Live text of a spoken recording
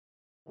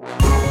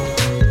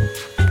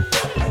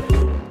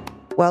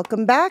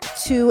Welcome back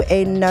to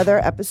another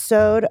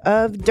episode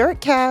of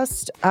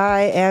Dirtcast.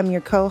 I am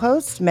your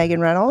co-host, Megan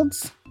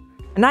Reynolds.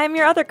 And I am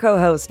your other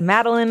co-host,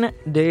 Madeline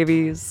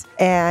Davies.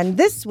 And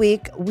this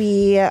week,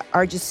 we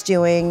are just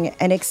doing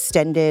an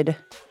extended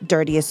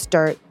Dirtiest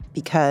Dirt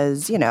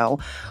because,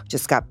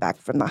 just got back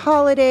from the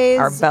holidays.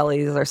 Our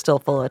bellies are still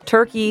full of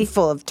turkey.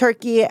 Full of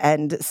turkey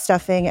and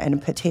stuffing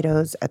and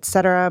potatoes,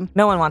 etc.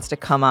 No one wants to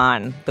come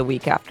on the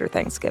week after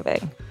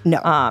Thanksgiving.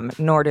 No.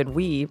 Nor did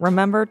we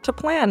remember to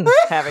plan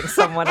having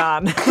someone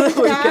on the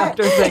week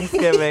after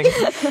Thanksgiving.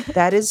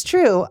 That is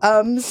true.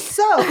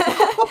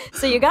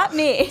 So you got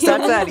me. So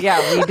that's that.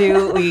 Yeah, we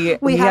do.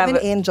 We have an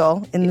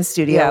angel in the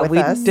studio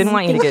with us. We didn't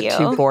want you to Thank get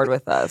you. too bored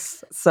with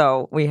us.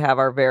 So we have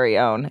our very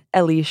own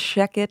Ellie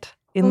Sheckett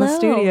in the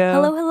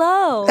studio.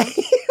 Hello.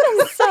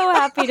 I'm so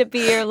happy to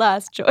be your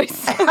last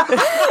choice. You're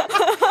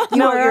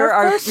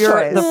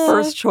the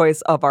first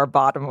choice of our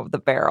bottom of the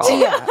barrel.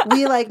 Yeah,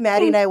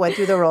 Maddie and I went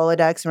through the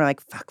Rolodex and we're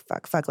like,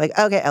 fuck. Like,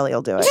 okay, Ellie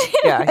will do it.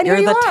 Yeah, And you're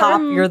here the you top.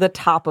 are. You're the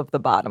top of the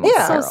bottom. Of the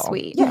Yeah. So barrel.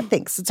 sweet. Yeah,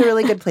 thanks. It's a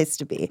really good place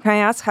to be. Can I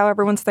ask how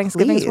everyone's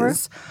Thanksgivings were?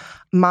 Please.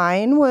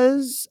 Mine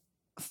was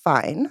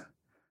fine.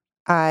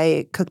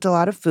 I cooked a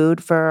lot of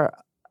food for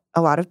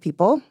a lot of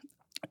people,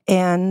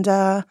 and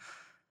that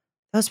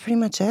was pretty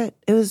much it.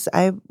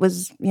 I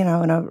was, in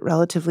a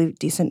relatively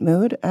decent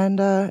mood, and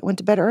went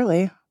to bed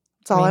early.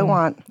 That's all I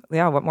want.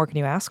 Yeah, what more can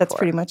you ask That's for?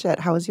 pretty much it.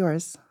 How was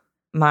yours?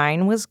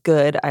 Mine was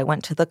good. I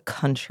went to the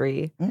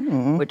country,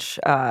 which,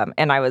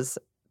 and I was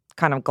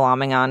kind of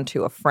glomming on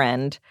to a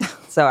friend.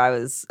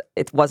 So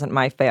it wasn't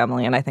my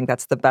family. And I think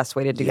that's the best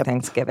way to do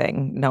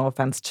Thanksgiving. No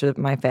offense to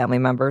my family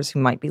members who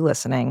might be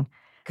listening,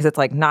 because it's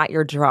like not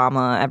your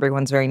drama.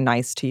 Everyone's very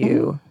nice to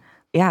you.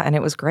 Yeah. And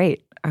it was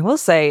great. I will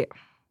say,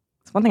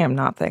 it's one thing I'm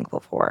not thankful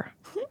for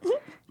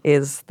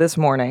is this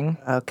morning,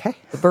 Okay.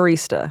 the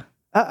barista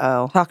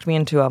Uh-oh. talked me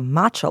into a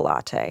matcha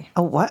latte.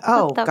 Oh, what?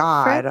 Oh, What the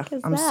God. frick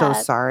is I'm so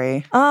that?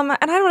 sorry. And I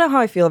don't know how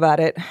I feel about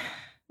it,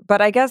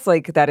 but I guess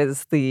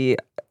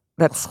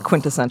that's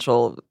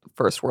quintessential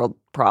first world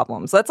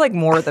problems. That's like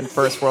more than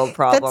first world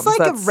problems. That's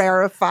like a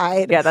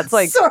rarefied, that's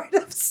like sort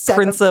of set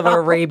Prince of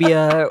problems.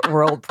 Arabia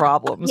world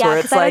problems. Yeah, where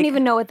because it's I like, don't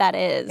even know what that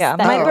is. yeah,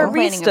 that my you're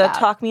complaining barista about.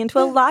 talked me into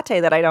a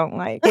latte that I don't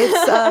like.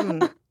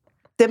 It's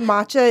the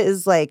matcha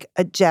is like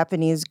a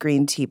Japanese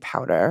green tea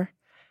powder,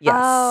 Yes.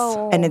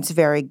 Oh. and it's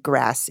very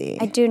grassy.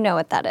 I do know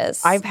what that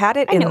is. I've had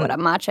it I in know what a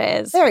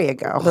matcha is. There you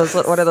go.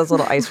 what are those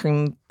little ice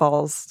cream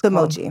balls? The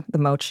called? mochi. The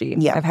mochi.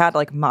 Yeah. I've had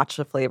like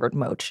matcha flavored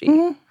mochi.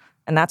 Mhm.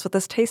 And that's what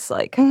this tastes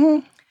like.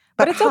 Mhm.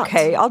 But it's hot.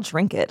 okay. I'll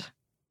drink it.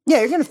 Yeah,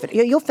 you're gonna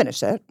you'll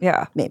finish it.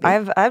 Yeah. Maybe.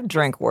 I've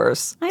drank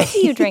worse. I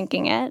see you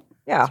drinking it.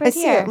 Yeah. It's right I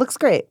see here. it. Looks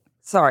great.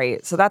 Sorry.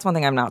 So that's one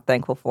thing I'm not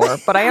thankful for.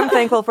 But I am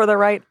thankful for the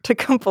right to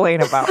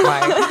complain about my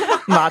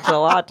matcha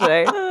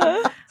latte.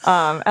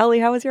 Ellie,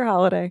 how was your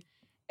holiday?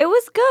 It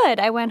was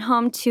good. I went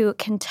home to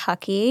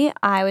Kentucky.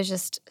 I was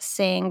just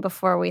saying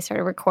before we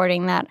started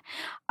recording that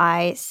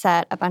I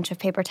set a bunch of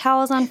paper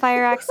towels on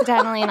fire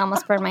accidentally and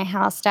almost burned my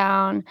house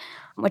down,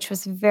 which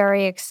was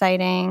very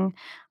exciting.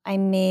 I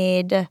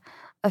made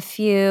a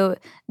few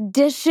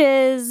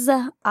dishes.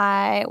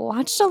 I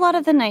watched a lot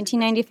of the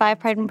 1995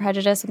 Pride and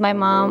Prejudice with my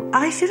mom.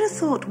 I should have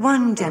thought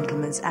one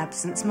gentleman's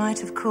absence might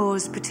have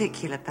caused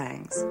particular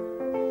pangs.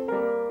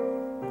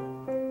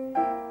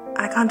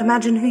 I can't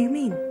imagine who you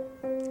mean.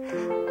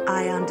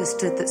 I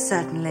understood that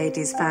certain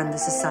ladies found the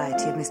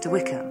society of Mr.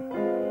 Wickham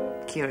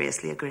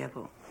curiously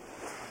agreeable.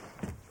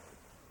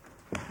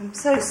 I'm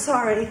so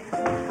sorry.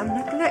 I'm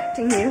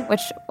neglecting you.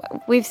 Which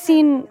we've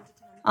seen,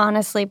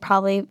 honestly,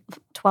 probably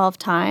 12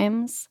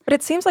 times. But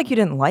it seems like you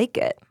didn't like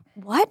it.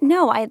 What?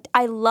 No,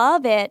 I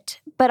love it,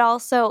 but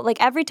also,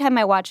 like, every time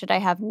I watch it, I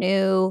have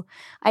new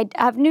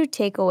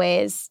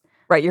takeaways.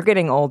 Right. You're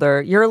getting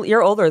older.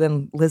 You're older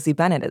than Lizzie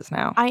Bennett is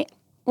now.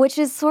 Which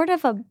is sort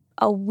of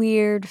a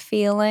weird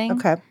feeling.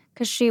 Okay.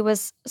 Because she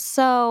was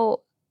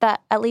so,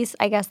 that at least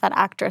I guess that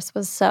actress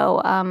was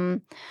so,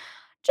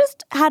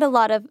 just had a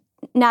lot of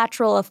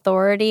natural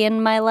authority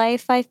in my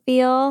life, I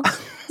feel.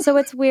 So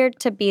it's weird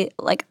to be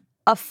like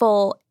a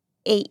full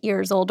 8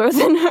 years older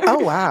than her. Oh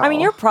wow. I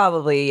mean,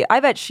 I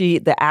bet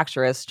the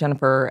actress,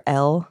 Jennifer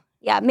L.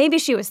 Yeah, maybe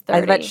she was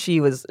 30. I bet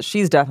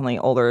she's definitely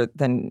older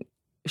than,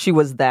 she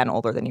was then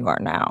older than you are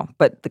now.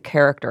 But the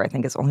character, I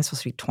think, is only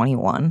supposed to be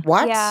 21.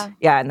 What? Yeah.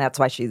 Yeah, and that's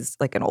why she's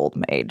like an old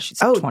maid.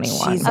 She's Oh,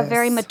 21. Jesus. A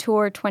very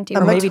mature Or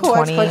 21. maybe mature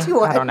 20.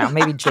 21. I don't know.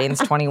 Maybe Jane's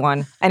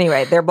 21.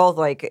 Anyway, they're both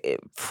like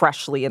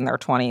freshly in their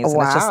 20s.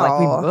 And it's just like,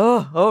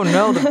 Wow. oh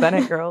no, the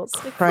Bennett girls.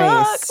 Christ.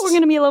 Fuck, we're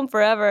going to be alone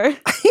forever.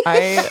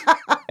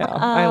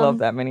 I love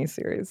that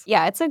miniseries.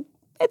 Yeah,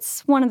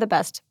 it's one of the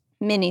best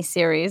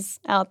mini-series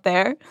out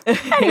there.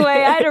 Anyway,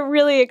 I had a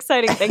really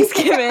exciting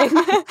Thanksgiving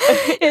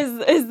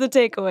is the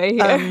takeaway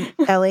here.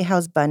 Ellie,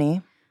 how's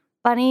Bunny?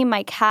 Bunny,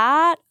 my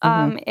cat,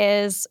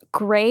 is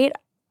great.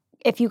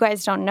 if you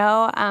guys don't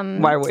know,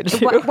 why would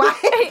you?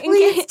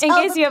 in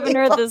case you haven't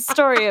heard the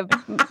story of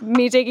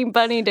me taking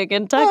Bunny to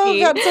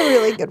Kentucky. Oh, that's a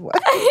really good one.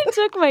 I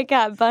took my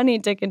cat Bunny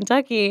to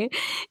Kentucky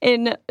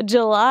in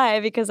July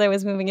because I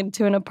was moving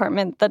into an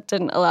apartment that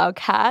didn't allow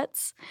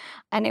cats.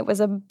 And it was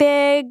a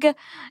big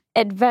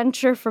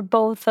adventure for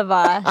both of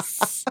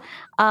us.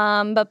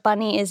 But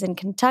Bunny is in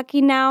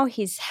Kentucky now.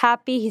 He's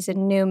happy. He's a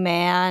new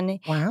man.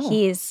 Wow.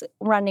 He's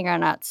running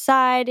around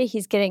outside.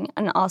 He's getting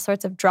in all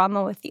sorts of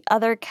drama with the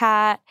other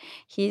cat.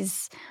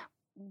 He's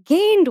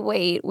gained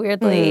weight,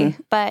 weirdly.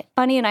 But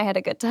Bunny and I had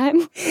a good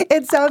time.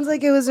 It sounds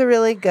like it was a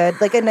really good,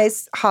 like a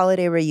nice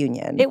holiday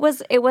reunion. It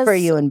was for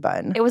you and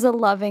Bun. It was a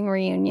loving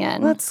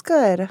reunion. That's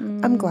good.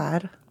 I'm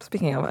glad.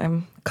 Speaking of,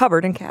 I'm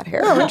covered in cat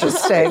hair. Oh,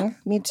 interesting.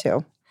 Me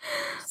too.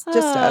 It's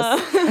just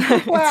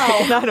us. Wow.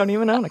 I don't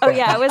even own a cat. Oh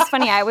yeah, it was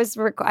funny. I was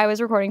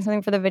recording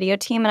something for the video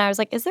team, and I was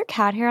like, "Is there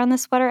cat hair on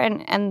this sweater?"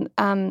 And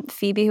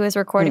Phoebe, who was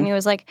recording me,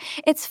 was like,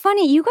 "It's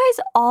funny. You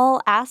guys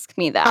all ask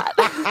me that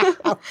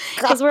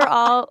because we're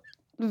all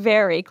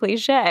very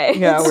cliche."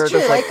 Yeah, we're True.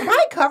 just Like, am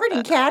I covered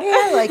in cat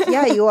hair? Like,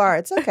 yeah, you are.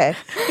 It's okay.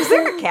 is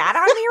there a cat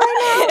on me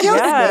right now?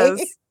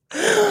 Yes.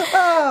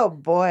 Oh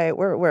boy,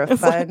 we're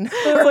fun.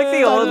 It's like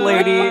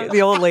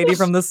the old lady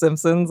from The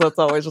Simpsons that's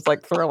always just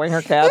like throwing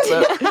her cats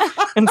at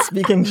and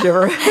speaking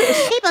gibberish.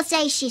 People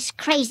say she's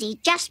crazy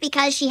just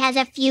because she has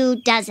a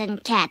few dozen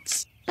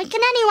cats. But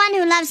can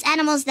anyone who loves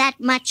animals that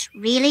much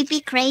really be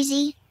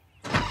crazy?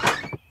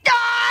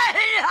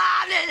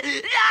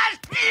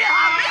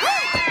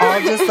 All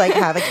just like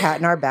have a cat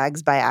in our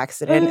bags by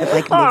accident. It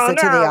like makes it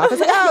to the office.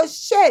 Like, oh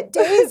shit,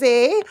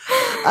 Daisy.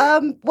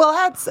 Well,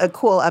 that's a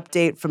cool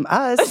update from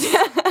us.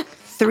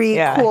 3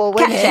 cool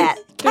women. Cat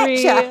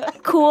chat.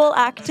 3 cool,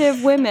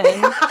 active women.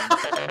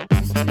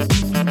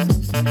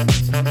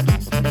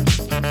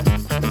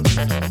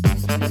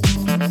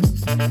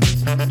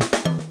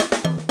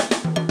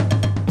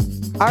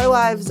 Our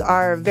lives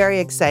are very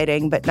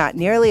exciting, but not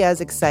nearly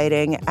as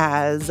exciting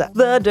as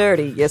The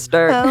dirtiest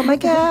dirt. oh my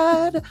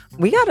God.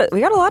 We got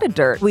a lot of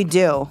dirt. We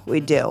do.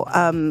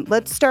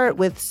 Let's start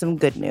with some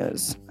good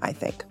news, I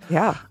think.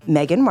 Yeah.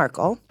 Meghan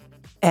Markle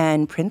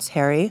and Prince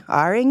Harry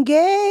are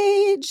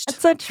engaged.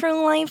 It's a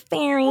true life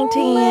fairy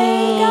tale.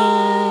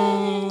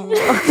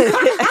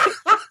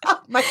 Oh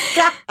my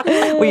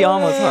God. We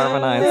almost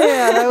harmonized.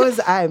 Yeah,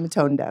 I'm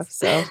tone deaf,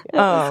 so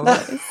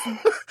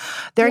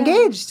they're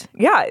engaged.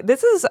 Yeah,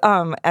 this is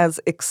as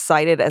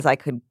excited as I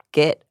could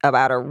get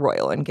about a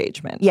royal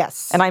engagement.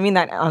 Yes. And I mean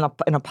that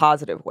in a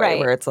positive way, Right.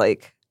 where it's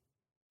like,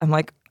 I'm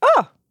like,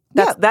 oh,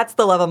 that's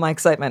the level of my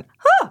excitement.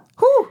 Huh.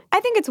 I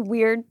think it's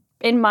weird,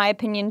 in my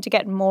opinion, to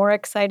get more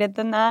excited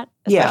than that,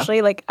 Yeah.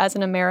 especially like as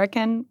an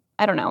American.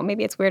 I don't know,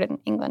 maybe it's weird in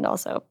England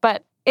also,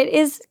 but it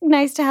is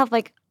nice to have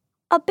like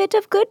a bit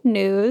of good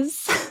news,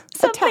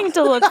 something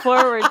to look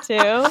forward to.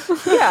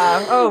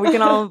 Yeah. Oh,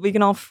 we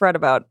can all fret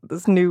about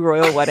this new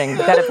royal wedding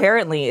that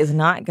apparently is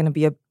not going to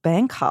be a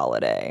bank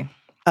holiday,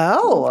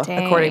 Oh.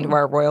 Dang. according to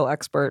our royal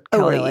expert Oh,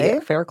 Kelly really?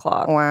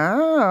 Faircloth.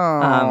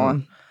 Wow.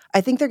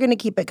 I think they're going to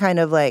keep it kind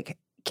of like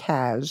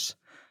cash.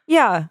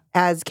 Yeah.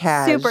 As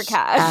cash. Super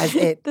cash. As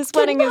it This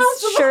can wedding is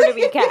possibly sure to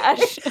be be.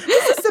 cash.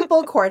 It's a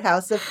simple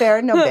courthouse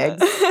affair, no bigs.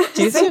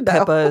 Do you think know.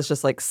 Pippa is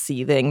just like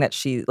seething that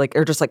she like,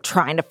 or just like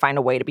trying to find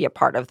a way to be a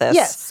part of this?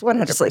 Yes,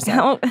 100%. Just like,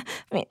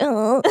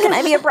 can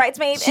I be a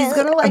bridesmaid? She's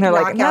gonna like And they're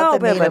knock like, out no,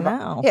 the maid Pippa, of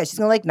no. Yeah, she's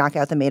gonna like knock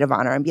out the maid of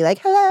honor and be like,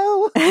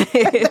 "Hello."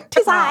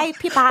 Tis I,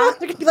 Pippa.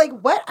 They're gonna be like,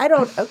 "What? I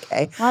don't."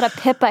 Okay. A lot of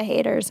Pippa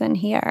haters in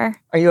here.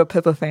 Are you a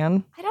Pippa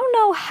fan? I don't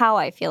know how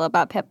I feel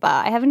about Pippa.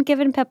 I haven't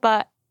given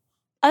Pippa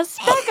a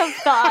speck of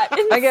thought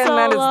in Again, so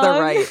that is long.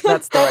 the right.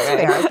 That's the right.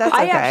 fair. That's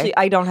okay.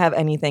 I don't have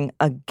anything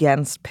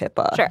against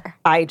Pippa. Sure.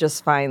 I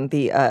just find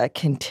the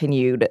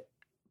continued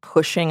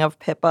pushing of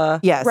Pippa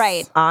Yes.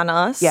 Right. on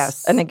us.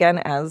 Yes. And again,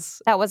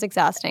 as That was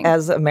exhausting.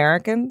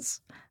 Americans,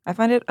 I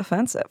find it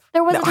offensive.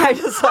 There was No, a time.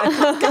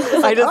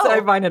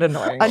 I find it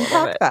annoying. a little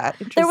Unpack bit. that.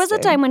 There was a Interesting.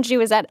 time when she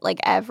was at like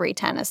every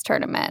tennis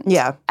tournament.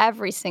 Yeah.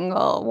 Every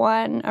single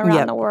one around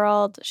Yep. the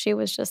world. She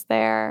was just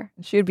there.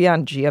 She would be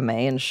on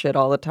GMA and shit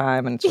all the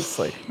time, and it's just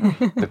like,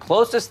 The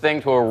closest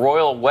thing to a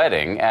royal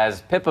wedding,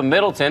 as Pippa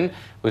Middleton,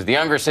 who's the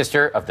younger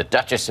sister of the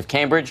Duchess of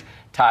Cambridge,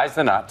 ties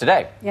the knot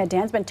today. Yeah,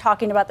 Dan's been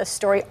talking about this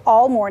story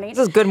all morning. this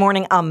is Good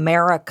Morning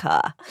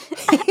America.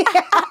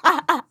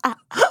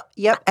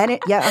 Yep. And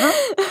it. Yeah.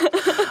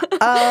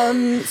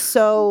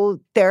 So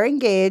they're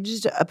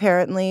engaged.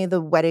 Apparently,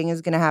 the wedding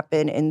is going to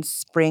happen in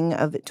spring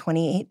of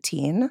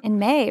 2018. In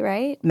May,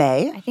 right?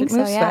 May. I think It so,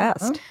 moves yeah.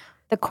 fast.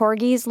 The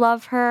corgis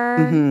love her.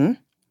 Mm-hmm.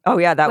 Oh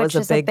yeah, that which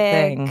was is a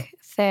big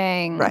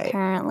thing. Right.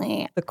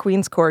 apparently. The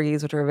Queen's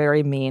corgis, which are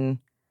very mean,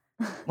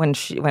 when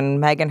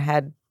Meghan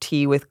had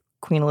tea with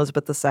Queen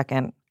Elizabeth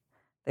II,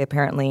 they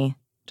apparently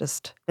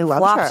just They loved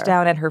flopped her.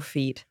 down at her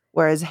feet.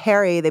 Whereas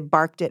Harry, they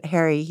barked at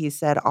Harry, he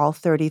said, all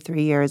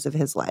 33 years of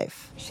his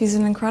life. She's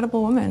an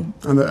incredible woman.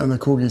 And the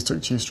corgis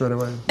took to you straight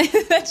away.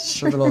 much.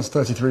 For the last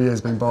 33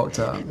 years being barked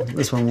at,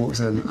 this one walks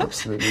in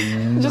absolutely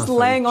nothing. Just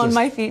laying on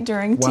my feet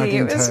during tea.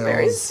 It was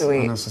very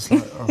sweet. And it's just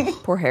like, oh.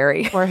 Poor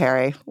Harry. Poor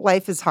Harry.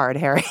 Life is hard,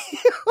 Harry.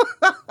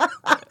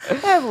 I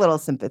have a little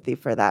sympathy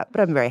for that,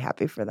 but I'm very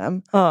happy for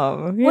them. Yeah.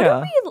 What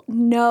do we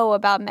know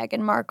about Meghan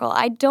Markle?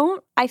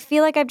 I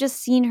feel like I've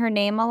just seen her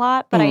name a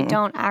lot, but I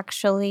don't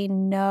actually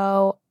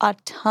know a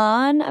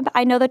ton.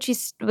 I know that she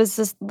was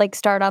just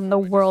starred on the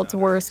world's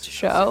worst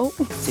show.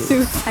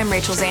 Suits. I'm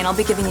Rachel Zane. I'll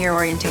be giving your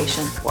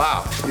orientation.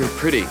 Wow, you're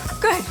pretty.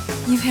 Good.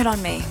 You've hit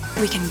on me.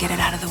 We can get it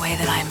out of the way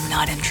that I'm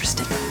not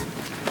interested.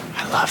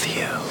 I love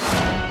you.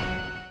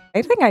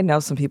 I think I know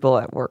some people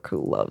at work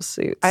who love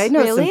Suits. I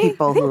know some Really?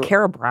 people I think who.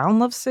 Kara Brown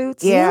loves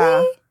Suits. Yeah.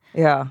 Really?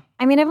 Yeah.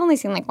 I mean, I've only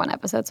seen one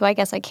episode, so I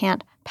guess I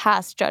can't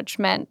pass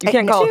judgment. You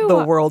can't call it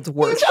the world's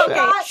worst show.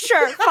 Okay,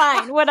 sure,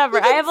 fine, whatever.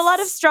 I have a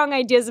lot of strong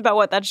ideas about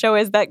what that show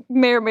is that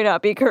may or may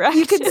not be correct.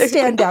 You can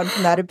stand down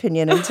from that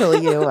opinion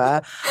until you.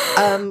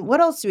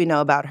 What else do we know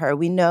about her?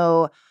 We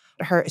know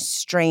her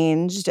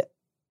estranged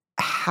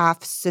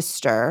half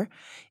sister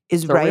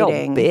is The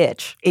writing. real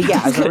bitch.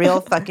 Yeah, it's a real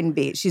fucking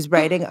beat. She's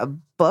writing a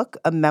book,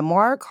 a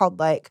memoir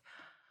called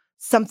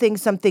something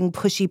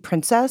pushy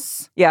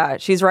princess. Yeah,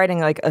 she's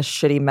writing a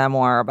shitty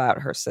memoir about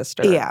her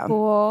sister. Yeah.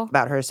 Cool.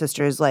 About her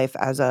sister's life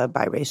as a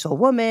biracial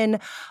woman,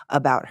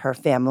 about her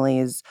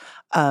family's,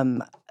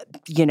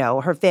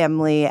 her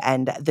family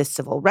and the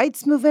civil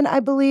rights movement,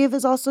 I believe,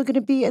 is also going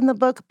to be in the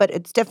book. But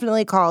it's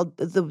definitely called,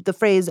 the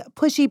phrase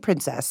pushy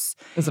princess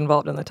Is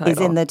involved in the title. is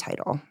in the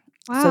title.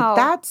 Wow. So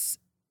that's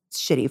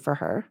shitty for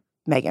her,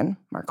 Meghan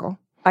Markle.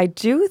 I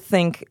do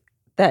think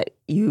that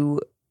you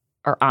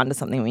are onto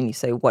something when you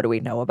say, what do we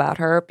know about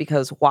her?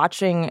 Because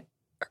watching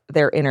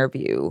their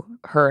interview,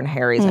 her and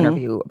Harry's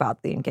interview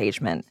about the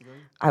engagement,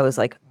 I was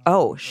like,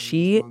 oh,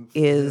 she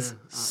is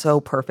so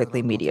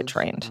perfectly media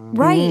trained.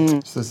 Right.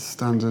 It's a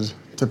standard,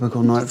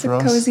 typical night It's for a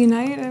us. cozy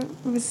night. It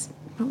was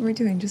what were we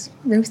doing? Just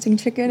roasting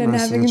chicken and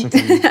Roasting having a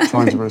chicken,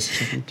 trying to roast a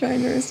chicken.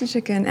 trying to roast a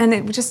chicken, and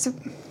it was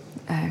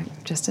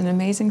just an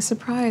amazing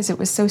surprise. It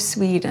was so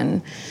sweet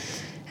and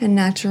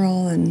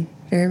natural and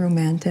very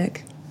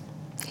romantic.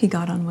 He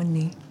got on one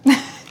knee.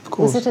 Of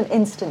course. Was it an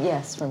instant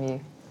yes from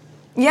you?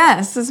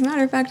 Yes, as a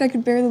matter of fact, I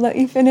could barely let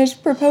you finish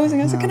proposing.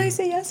 I was like, can I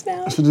say yes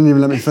now? She didn't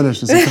even let me finish.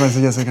 She said, can I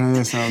say yes, can I say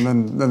yes now?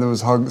 And then there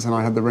was hugs and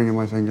I had the ring in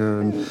my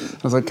finger and I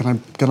was like, can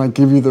I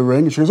give you the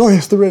ring? And she goes, oh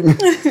yes, the ring.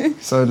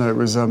 So no, it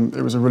was a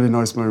really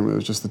nice moment. It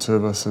was just the two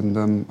of us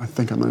and I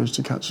think I managed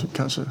to catch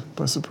her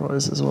by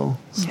surprise as well.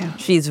 So. Yeah.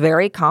 She's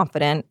very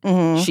confident.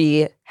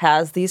 She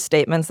has these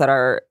statements that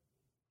are,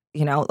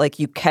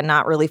 you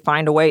cannot really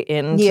find a way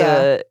in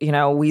to,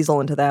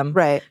 weasel into them.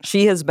 Right.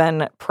 She has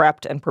been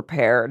prepped and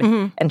prepared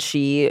and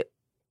she,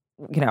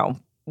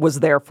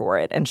 was there for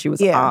it and she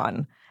was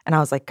on. And I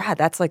was like, God,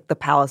 that's the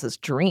palace's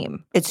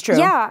dream. It's true.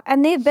 Yeah,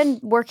 and they've been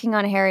working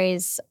on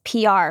Harry's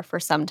PR for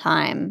some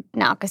time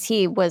now because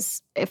he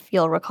was, if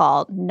you'll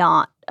recall,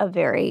 not a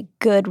very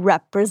good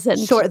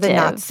representative. Sure, the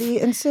Nazi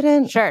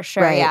incident? Sure,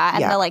 Right, yeah.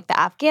 And the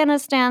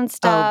Afghanistan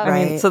stuff.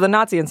 right. I mean, so the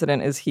Nazi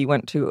incident is he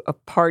went to a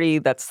party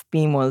that's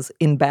theme was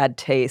in bad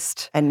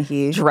taste And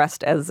he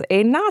dressed as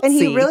a Nazi. and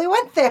he really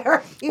went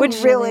there. He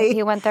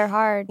He went there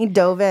hard. he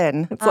dove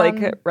in. It's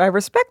I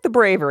respect the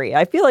bravery.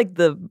 I feel like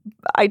the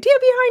idea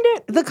behind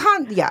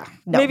it,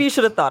 No. maybe you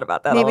should have thought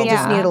about that Maybe a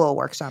just little need a little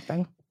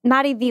workshopping.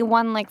 Maddie, the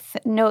one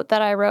note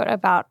that I wrote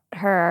about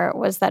her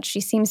was that she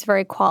seems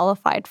very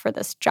qualified for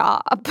this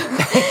job.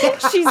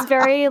 She's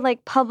very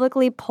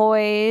publicly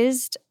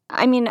poised.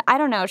 I mean, I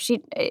don't know.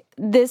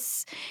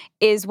 This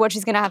is what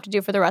she's going to have to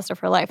do for the rest of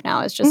her life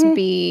now is just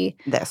be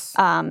this.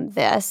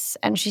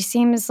 And she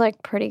seems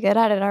pretty good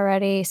at it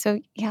already. So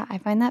yeah, I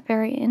find that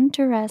very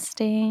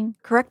interesting.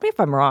 Correct me if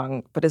I'm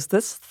wrong, but is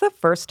this the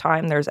first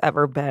time there's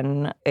ever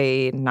been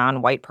a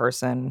non-white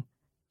person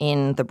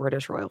in the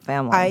British royal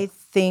family? I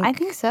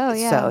think so,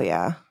 yeah. So,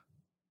 yeah.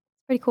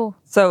 Pretty cool.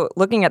 So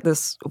looking at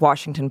this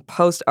Washington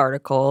Post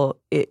article,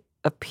 it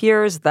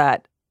appears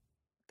that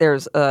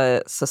there's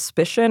a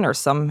suspicion, or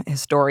some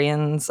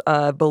historians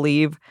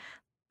believe,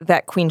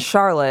 that Queen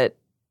Charlotte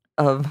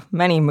of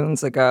many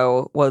moons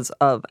ago was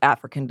of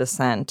African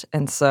descent.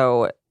 And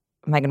so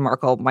Meghan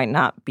Markle might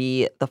not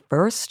be the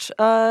first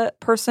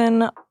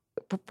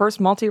first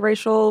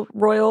multiracial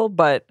royal,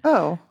 but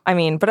I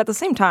mean, but at the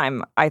same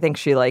time, I think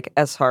she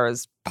as far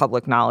as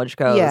public knowledge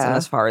goes and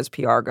as far as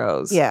PR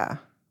goes,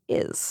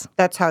 is.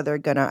 That's how they're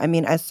gonna. I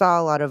mean, I saw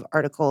a lot of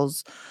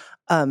articles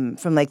from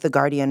The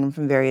Guardian,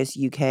 from various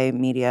UK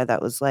media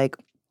that was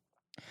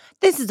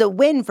this is a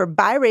win for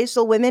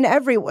biracial women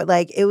everywhere.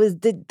 It was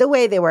the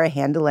way they were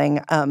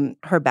handling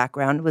her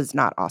background was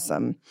not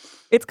awesome.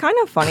 It's kind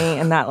of funny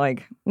in that,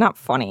 not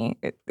funny.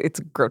 It's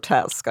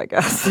grotesque, I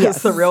guess. Yes.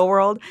 It's the real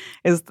world.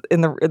 This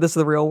is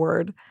the real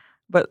word.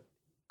 But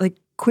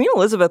Queen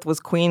Elizabeth was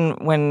queen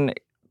when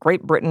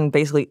Great Britain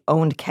basically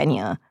owned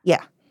Kenya.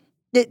 Yeah.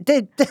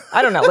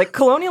 I don't know.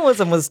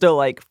 Colonialism was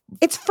still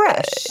it's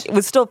fresh. It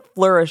was still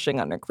flourishing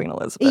under Queen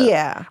Elizabeth.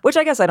 Yeah. Which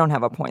I guess I don't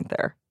have a point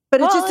there.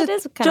 But it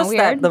is kind of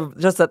weird.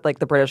 That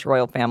the British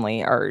royal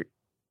family are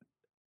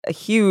a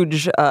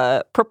huge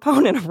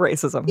proponent of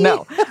racism.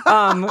 No,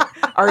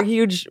 are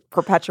huge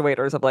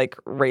perpetuators of like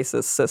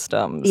racist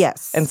systems.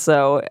 Yes. And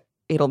so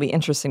it'll be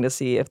interesting to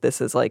see if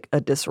this is like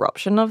a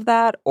disruption of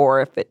that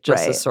or if it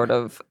just is sort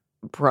of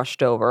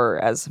brushed over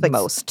as like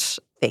most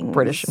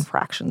British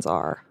infractions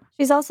are.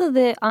 She's also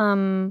the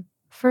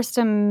first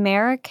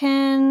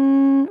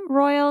American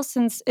royal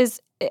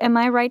am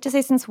I right to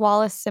say since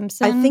Wallace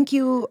Simpson? I think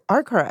you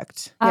are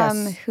correct.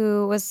 Yes.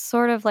 Who was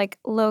sort of like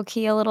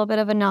low-key a little bit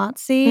of a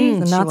Nazi.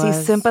 The Nazi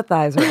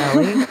sympathizer,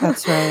 Ellie.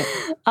 That's right.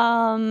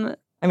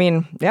 I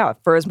mean, yeah,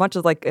 for as much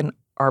as like an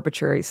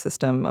arbitrary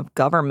system of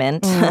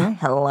government,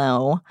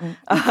 hello.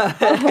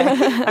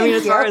 I mean,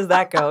 as far as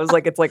that goes,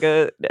 like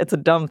it's a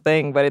dumb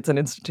thing, but it's an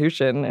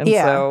institution. And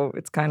so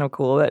it's kind of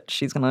cool that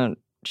she's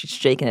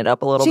shaking it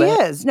up a little bit.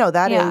 She is. No,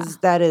 that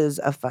is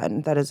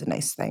a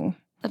nice thing.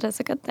 That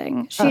is a good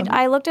thing.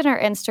 I looked at her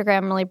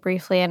Instagram really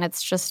briefly, and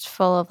it's just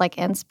full of like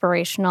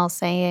inspirational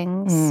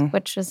sayings,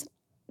 which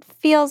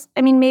feels.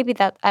 I mean, maybe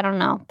that I don't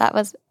know. That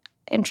was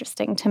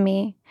interesting to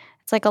me.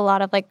 It's like a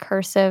lot of like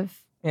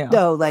cursive. Yeah.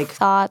 No, like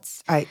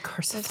thoughts.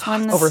 Cursive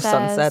thoughts over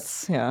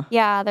sunsets. Yeah.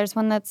 Yeah. There's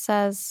one that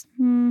says,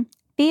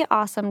 "Be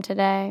awesome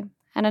today,"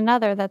 and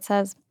another that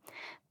says,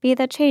 "Be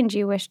the change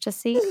you wish to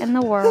see in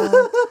the world."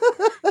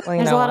 Well,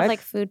 there's a lot of like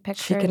food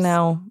pictures. She can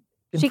now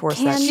enforce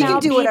that. She can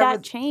do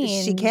that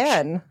change. She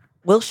can.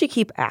 Will she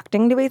keep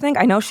acting, do we think?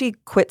 I know she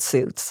quit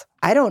Suits.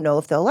 I don't know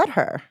if they'll let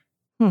her.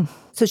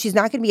 So she's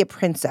not going to be a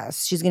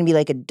princess. She's going to be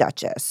like a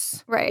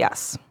duchess. Right.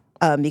 Yes.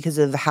 Because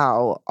of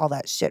how all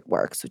that shit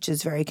works, which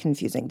is very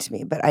confusing to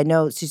me. But I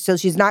know,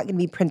 she's not going to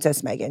be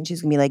Princess Meghan.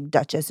 She's going to be like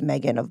Duchess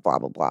Meghan of blah,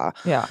 blah, blah.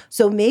 Yeah.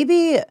 So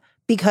maybe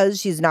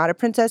because she's not a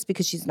princess,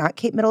 because she's not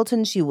Kate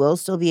Middleton, she will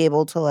still be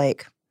able to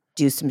like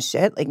do some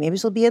shit. Like maybe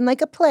she'll be in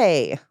like a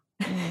play.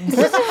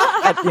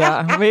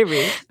 Yeah,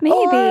 maybe.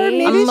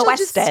 Maybe on the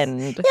West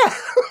End. Yeah.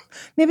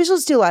 Maybe she'll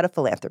just do a lot of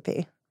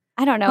philanthropy.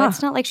 I don't know.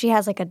 It's not like she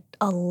has like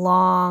a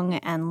long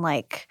and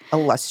like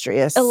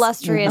illustrious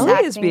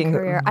acting being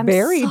career. I'm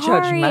very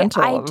sorry.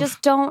 judgmental. I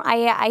just don't.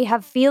 I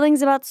have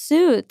feelings about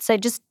Suits. I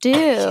just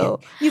do.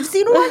 You've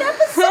seen one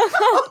episode.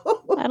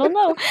 I don't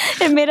know.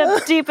 It made a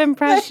deep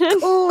impression.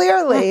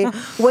 Clearly.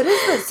 What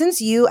is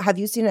the have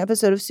you seen an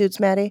episode of Suits,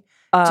 Maddie?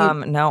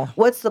 No.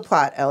 What's the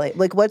plot, Ellie?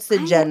 Like, what's the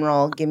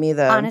general? Give me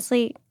the.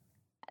 Honestly,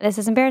 this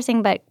is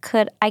embarrassing, but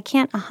I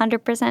can't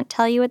 100%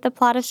 tell you what the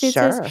plot of Suits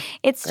is.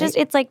 It's just,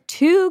 it's like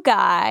two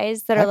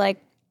guys that are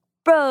like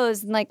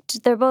bros and like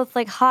they're both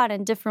like hot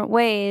in different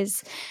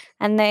ways,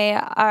 and they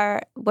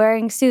are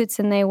wearing suits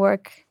and they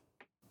work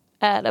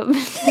at a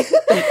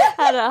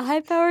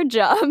high-powered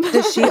job.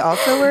 Does she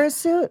also wear a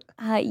suit?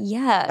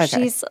 Yeah,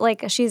 okay.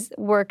 She's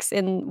works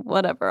in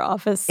whatever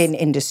office in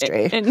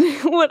industry. In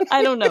what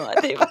I don't know.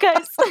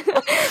 Guys,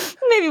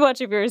 maybe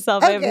watch it for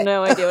yourself. Okay. I have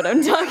no idea what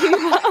I'm talking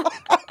about.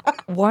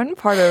 One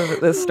part of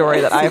this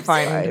story that I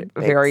find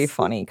very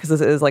funny, because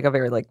this is like a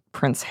very like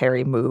Prince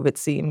Harry move, it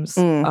seems,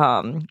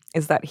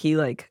 is that he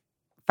like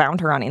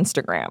found her on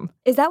Instagram.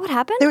 Is that what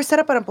happened? They were set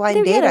up on a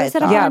blind date.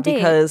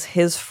 Because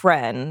his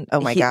friend,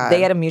 God,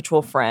 they had a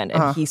mutual friend,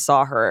 and he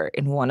saw her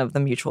in one of the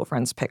mutual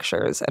friend's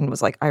pictures and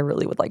was like, I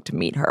really would like to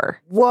meet her.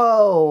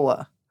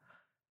 Whoa.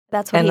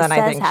 That's what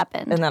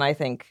happened. And then I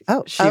think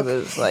she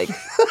was like...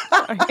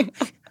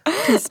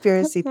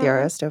 Conspiracy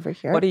theorist over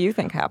here. What do you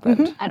think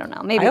happened? I don't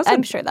know. Maybe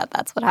I'm sure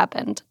that's what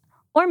happened.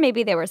 Or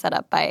maybe they were set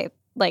up by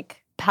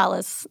like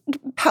palace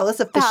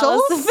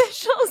officials.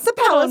 The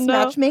palace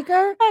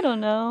matchmaker. I don't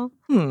know.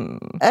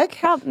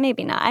 Okay.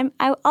 Maybe not.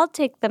 I'll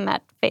take them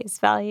at face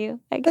value,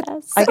 I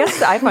guess. I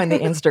guess I find the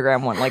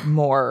Instagram one like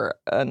more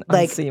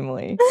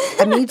unseemly.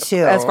 Me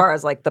too. As far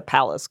as like the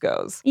palace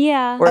goes.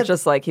 Yeah. Where it's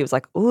just like he was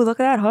like, "Ooh,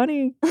 look at that,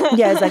 honey."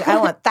 Yeah, it's like I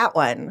want that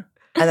one.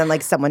 And then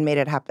like someone made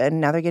it happen.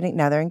 Now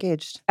they're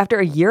engaged. After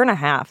a year and a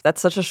half.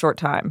 That's such a short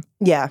time.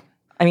 Yeah.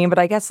 I mean, but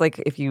I guess like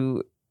if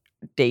you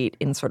date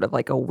in sort of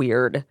like a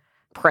weird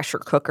pressure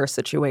cooker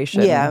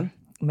situation,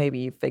 maybe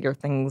you figure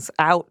things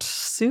out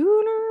sooner.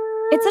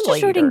 It's such a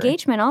short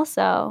engagement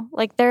also.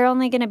 Like they're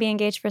only going to be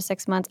engaged for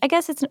 6 months. I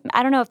guess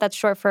I don't know if that's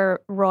short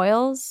for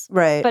royals.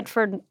 Right. But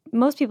for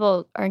most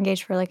people are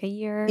engaged for like a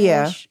year.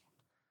 Yeah.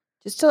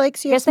 Just to like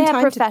see. I guess they have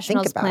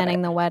professionals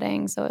planning the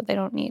wedding, so they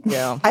don't need.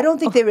 Yeah. I don't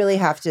think they really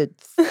have to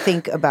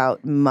think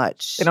about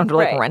much. They don't have to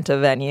like rent a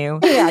venue.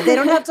 Yeah, they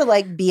don't have to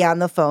like be on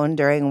the phone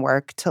during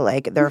work to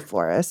like their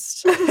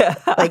florist,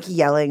 like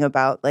yelling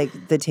about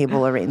like the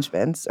table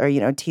arrangements or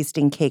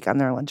tasting cake on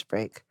their lunch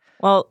break.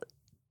 Well,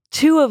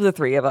 2 of the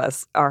 3 of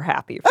us are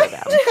happy for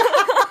them.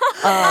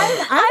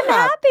 I'm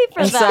happy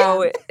for them.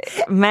 So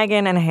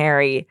Meghan and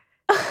Harry.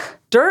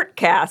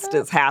 Dirtcast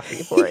is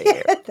happy for you.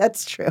 Yeah,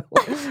 that's true.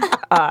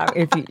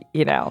 If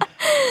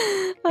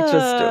it's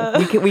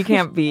just we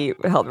can't be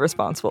held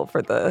responsible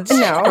for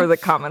the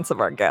comments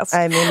of our guests.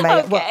 I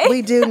mean,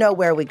 we do know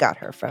where we got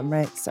her from,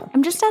 right? So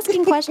I'm just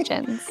asking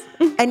questions,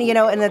 and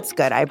and that's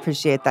good. I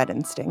appreciate that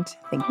instinct.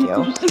 Thank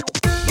you.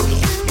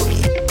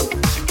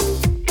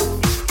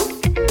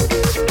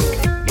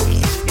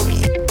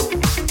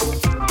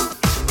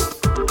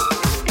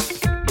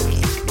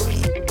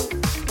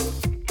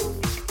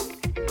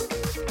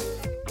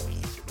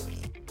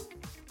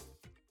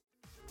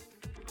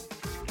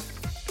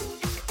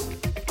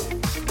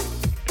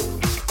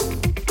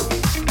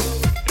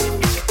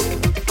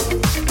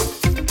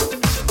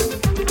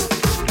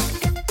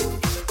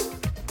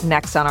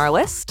 Next on our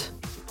list.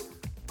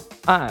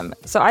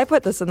 So I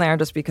put this in there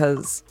just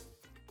because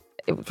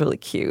it was really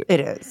cute. It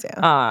is,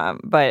 yeah.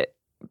 But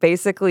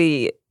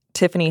basically,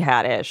 Tiffany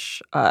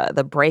Haddish,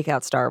 the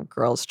breakout star of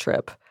Girls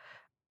Trip,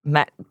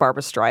 met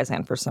Barbra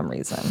Streisand for some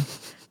reason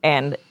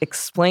and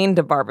explained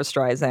to Barbra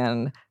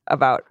Streisand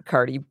about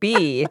Cardi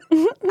B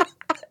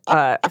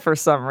for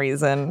some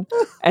reason.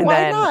 And Why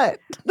then not?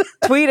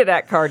 tweeted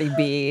at Cardi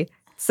B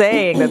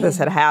saying that this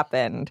had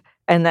happened.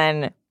 And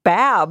then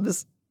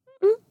Babs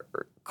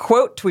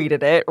quote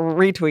tweeted it,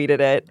 retweeted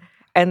it,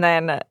 and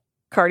then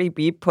Cardi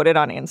B put it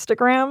on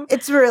Instagram.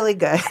 It's really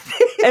good.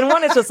 And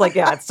one is just like,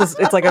 yeah,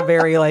 it's like a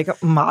very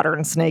like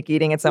modern snake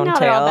eating its own Now tail.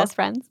 they're all best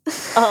friends.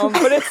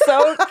 But it's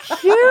so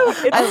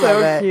cute. It's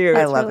so cute.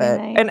 I love it.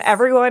 Nice. And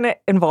everyone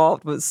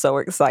involved was so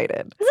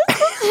excited.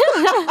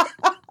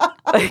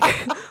 Like,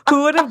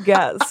 who would have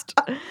guessed?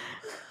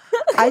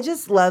 I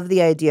just love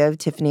the idea of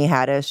Tiffany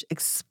Haddish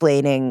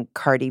explaining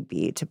Cardi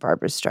B to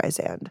Barbra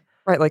Streisand.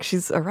 Right, like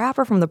she's a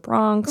rapper from the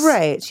Bronx.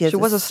 Right. She has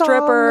was a song.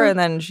 stripper, and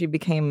then she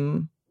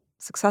became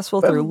successful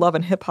through Love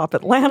and Hip Hop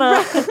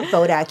Atlanta.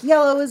 Bodak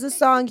Yellow is a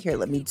song. Here,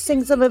 let me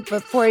sing some of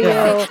it for you.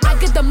 I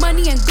get the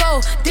money and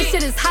go. This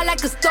shit is hot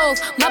like a stove.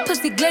 My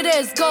pussy glitter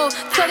is gold.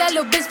 So that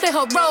little bitch play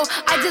her role.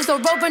 I just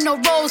don't roll with no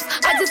rolls.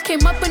 I just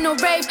came up in no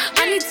rave.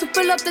 I need to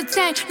fill up the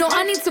tank. No,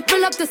 I need to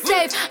fill up the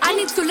safe. I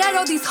need to let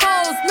all these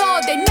hoes know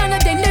they none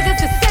of they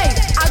niggas is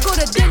safe. I go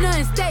to dinner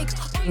and steak.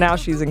 Now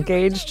she's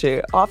engaged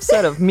to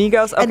Offset of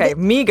Migos. Okay,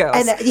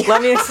 Migos.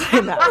 Let me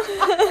explain that.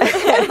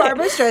 And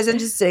Barbra Streisand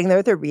just sitting there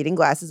with her reading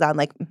glasses on,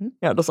 like,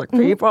 yeah, just like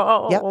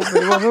people. Yep.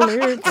 People who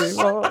need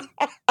people.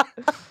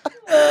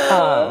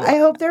 I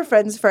hope they're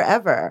friends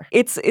forever.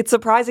 It's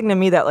surprising to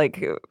me that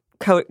like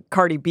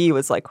Cardi B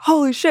was like,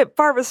 holy shit,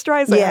 Barbra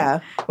Streisand.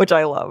 Yeah. Which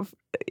I love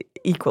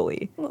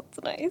equally.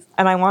 That's nice.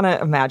 And I want to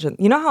imagine,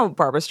 you know how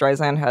Barbra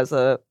Streisand has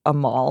a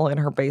mall in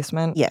her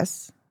basement?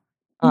 Yes.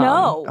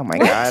 No. Oh my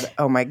God.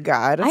 Oh my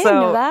God. I didn't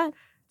know that.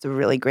 It's a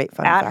really great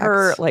fun At fact.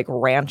 her like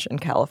ranch in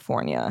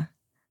California,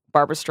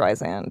 Barbra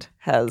Streisand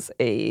has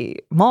a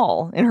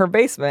mall in her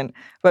basement,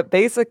 but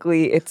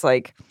basically it's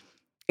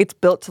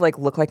built to like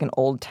look like an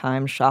old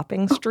time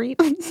shopping street.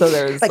 So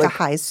there's like a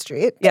high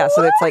street. Yeah,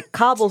 so it's like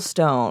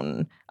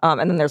cobblestone, and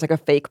then there's like a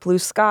fake blue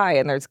sky,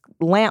 and there's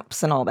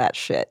lamps and all that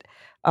shit.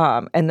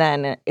 And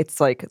then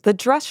it's like the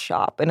dress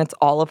shop, and it's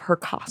all of her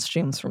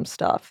costumes from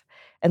stuff.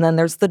 And then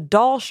there's the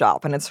doll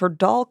shop, and it's her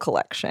doll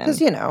collection.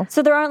 Because, you know.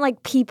 So there aren't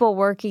like people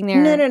working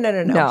there.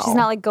 No. She's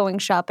not like going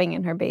shopping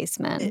in her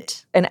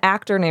basement. An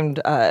actor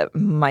named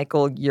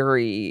Michael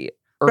Uri,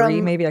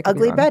 maybe I could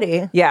Ugly be wrong.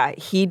 Betty. Yeah,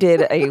 he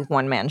did a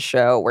one-man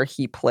show where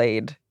he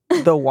played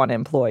the one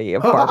employee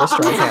of Barbra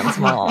Streisand's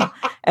mall.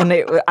 And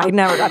I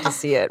never got to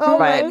see it, Oh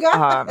my but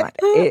God.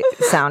 It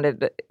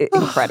sounded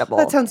incredible.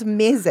 That sounds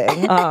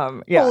amazing.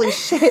 Yeah. Holy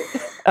shit.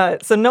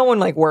 So no one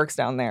like works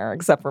down there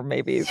except for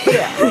maybe.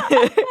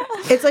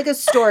 It's like a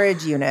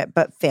storage unit,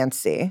 but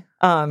fancy.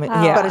 Wow,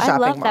 Yeah. But a shopping I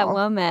love that mall.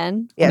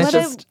 woman. Yeah, What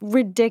it's a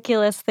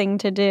ridiculous thing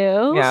to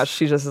do. Yeah,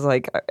 she just is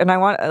like, and I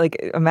want like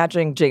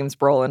imagining James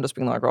Brolin just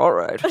being like, all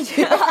right,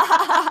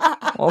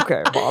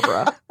 okay,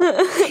 Barbara.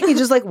 He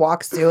just like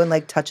walks through and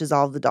like touches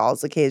all the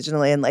dolls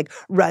occasionally and like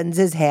runs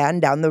his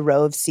hand down the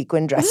row of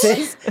sequin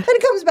dresses and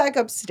comes back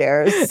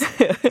upstairs.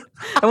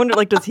 I wonder,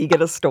 like, does he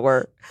get a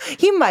store?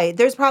 He might.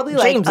 There's probably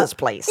like James's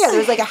place. Yeah,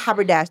 there's like a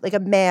haberdasher, like a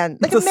man,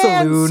 like It's a a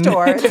man's saloon.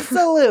 store. It's a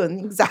saloon,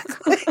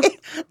 exactly.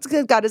 It's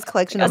got his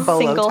collection of bolo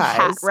Single ties.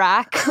 hat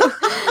rack.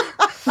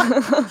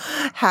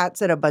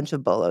 Hats and a bunch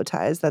of bolo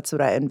ties. That's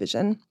what I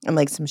envision. And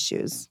like some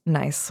shoes.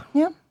 Nice.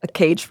 Yeah. A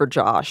cage for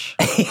Josh.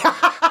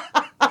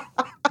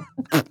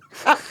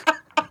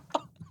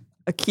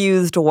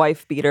 Accused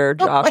wife beater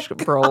Josh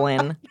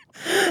Brolin.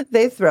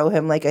 They throw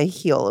him like a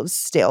heel of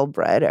stale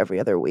bread every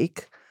other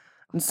week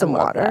and some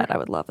water. I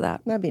would love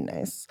that. That'd be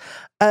nice.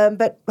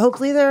 But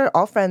hopefully they're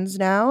all friends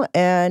now.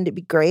 And it'd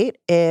be great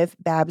if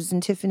Babs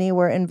and Tiffany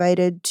were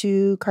invited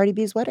to Cardi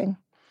B's wedding.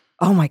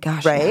 Oh my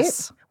gosh. Right?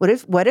 Yes.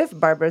 What if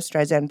Barbra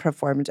Streisand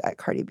performed at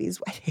Cardi B's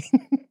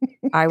wedding?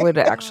 I would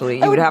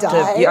actually, I you would would have die.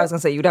 to, I was going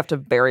to say, you'd have to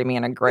bury me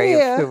in a grave.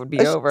 Yeah. It would be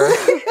over.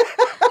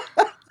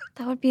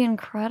 That would be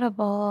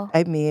incredible.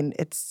 I mean,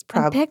 it's I'm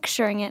probably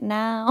picturing it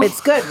now.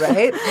 it's good,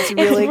 right? It's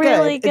really,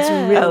 really good. It's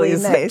good. really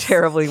Ellie's nice.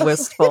 terribly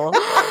wistful.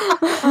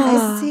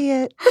 I see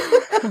it.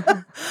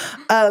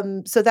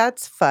 So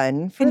that's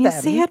fun for Can you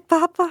them. see it,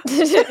 Papa?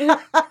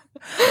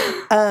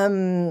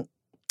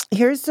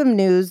 Here's some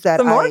news that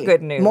Some more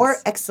good news. More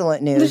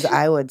excellent news,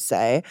 I would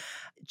say.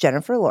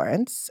 Jennifer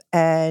Lawrence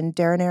and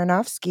Darren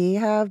Aronofsky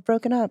have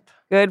broken up.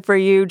 Good for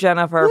you,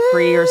 Jennifer.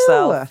 Free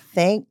yourself Woo!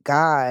 Thank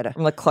God.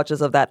 from the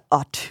clutches of that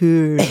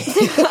auteur.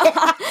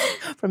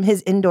 From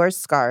his indoor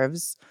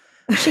scarves.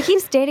 She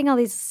keeps dating all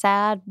these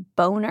sad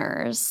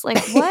boners.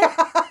 Like, what?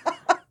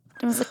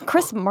 It was like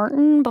Chris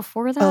Martin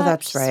before that. Oh,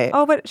 that's right.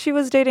 Oh, but she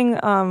was dating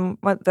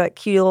that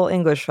cute little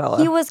English fella.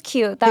 He was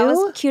cute. That Who?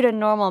 was cute and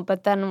normal.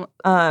 But then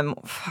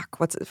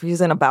He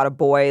was in About a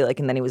Boy, like,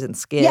 and then he was in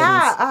Skins.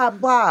 Yeah,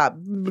 blah,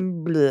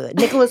 blah.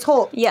 Nicholas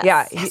Holt. yes.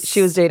 Yeah,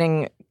 she was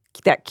dating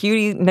that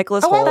cutie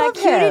Nicholas I Hoult. love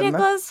Cutie him.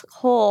 Nicholas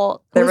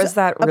Hoult. There Who's was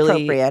that really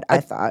appropriate, I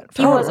thought.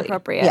 He was Totally.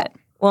 appropriate. Yeah.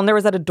 Well, and there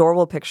was that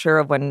adorable picture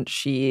of when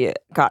she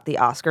got the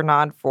Oscar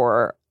nod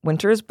for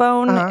Winter's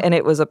Bone, and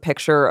it was a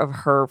picture of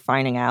her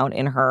finding out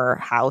in her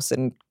house,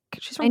 and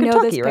she's from I know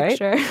Kentucky, this right?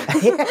 picture.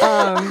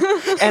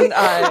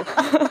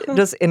 And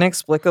just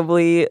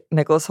inexplicably,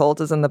 Nicholas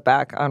Hoult is in the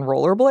back on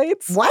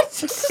rollerblades. What?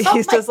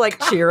 He's just like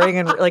cheering,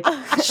 and like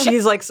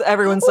she's like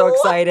everyone's so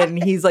excited,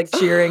 and he's like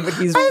cheering, but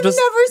he's I've just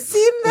never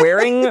seen this.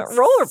 wearing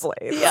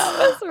rollerblades. Yeah,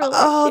 that's really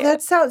Oh, cute.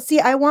 that sounds. See,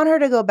 I want her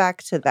to go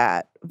back to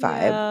that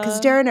vibe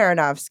because Darren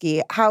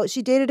Aronofsky, how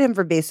she dated him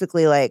for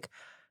basically like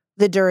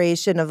the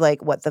duration of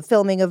like what the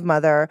filming of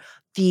Mother,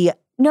 the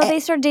No, they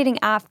started dating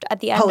at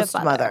the end of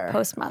Mother.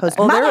 Post-Mother.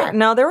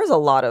 Well, there was a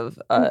lot of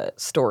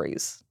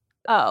stories,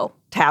 Oh,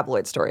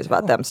 tabloid stories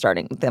about them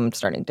starting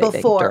dating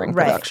Before, during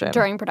right. production.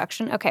 during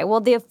production. Okay, well,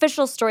 the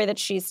official story that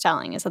she's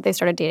telling is that they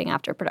started dating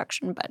after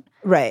production, but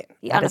right.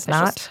 the That is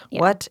unofficial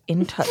not what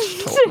In Touch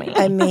told me.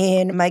 I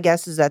mean, my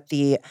guess is that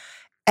the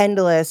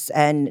endless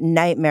and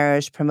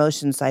nightmarish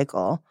promotion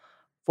cycle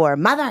for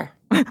Mother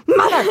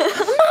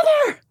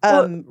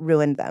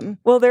ruined them.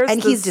 Well, there's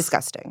And he's this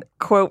disgusting.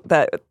 quote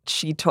that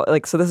she told,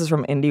 like, so this is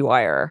from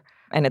IndieWire,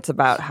 and it's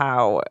about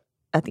how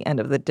at the end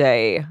of the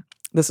day,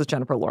 this is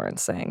Jennifer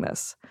Lawrence saying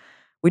this.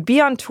 We'd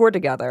be on tour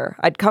together.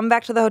 I'd come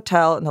back to the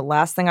hotel, and the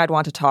last thing I'd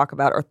want to talk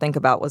about or think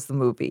about was the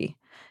movie.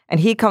 And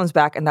he comes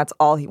back, and that's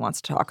all he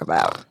wants to talk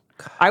about.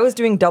 I was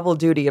doing double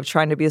duty of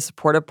trying to be a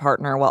supportive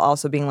partner while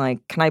also being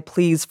like, can I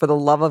please, for the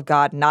love of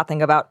God, not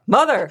think about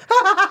Mother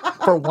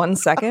for 1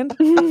 second?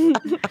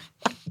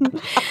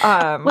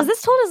 was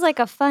this told as like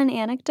a fun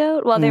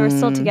anecdote while they were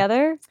still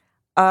together?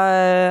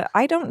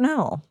 I don't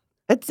know.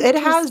 It has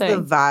the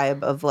Interesting.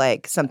 vibe of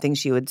like something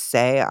she would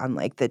say on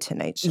like the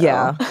Tonight Show.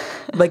 Yeah.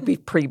 Like be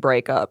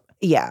pre-breakup,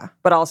 Yeah.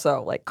 but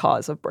also like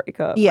cause of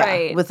breakup. Yeah.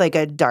 Right. With like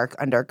a dark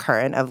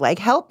undercurrent of like,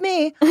 help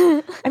me.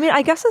 I mean,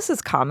 I guess this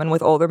is common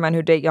with older men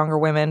who date younger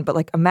women, but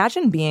like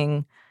imagine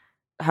being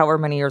however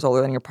many years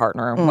older than your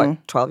partner.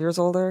 What, 12 years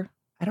older?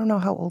 I don't know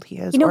how old he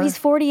is. You know, or- he's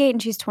 48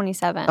 and she's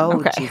 27. Oh,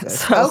 Okay. Jesus.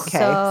 So- Okay.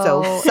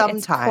 So it's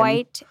sometime.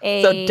 quite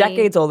a So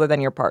decades older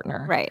than your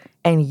partner. Right.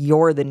 And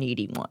you're the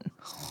needy one.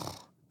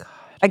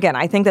 Again,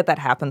 I think that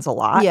happens a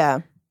lot.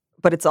 Yeah.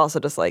 But it's also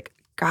just like,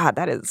 God,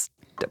 that is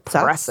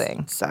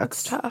depressing.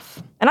 Sucks.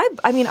 tough. And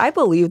I mean, I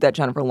believe that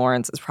Jennifer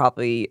Lawrence is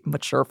probably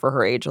mature for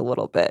her age a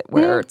little bit,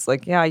 where it's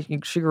like, yeah,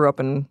 she grew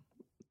up in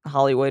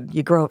Hollywood.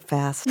 You grow up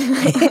fast.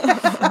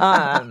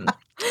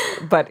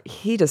 But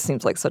he just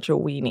seems like such a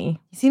weenie.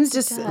 He seems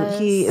just,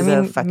 he is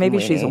a fucking maybe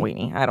weenie. she's a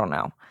weenie. I don't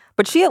know.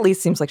 But she at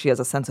least seems like she has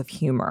a sense of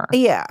humor.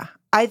 Yeah.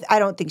 I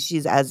don't think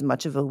she's as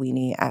much of a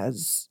weenie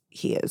as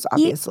he is,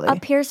 obviously. He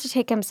appears to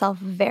take himself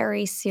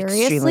very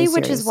seriously, Extremely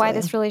which is why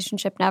seriously. this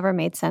relationship never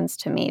made sense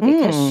to me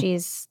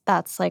because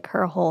that's like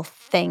her whole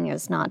thing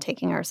is not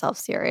taking herself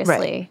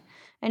seriously.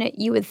 And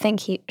you would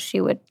think she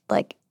would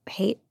like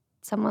hate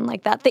someone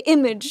like that. The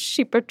image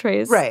she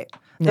portrays. Right.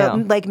 Yeah.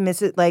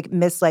 Miss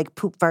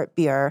Poop Fart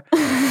Beer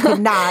could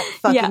not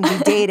fucking be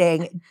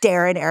dating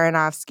Darren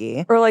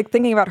Aronofsky. Or like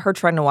thinking about her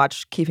trying to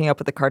watch Keeping Up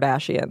with the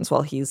Kardashians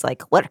while he's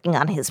like working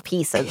on his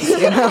pieces,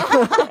 you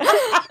know?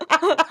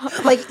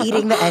 Like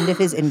eating the end of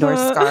his indoor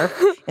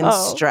scarf in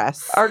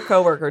stress. Our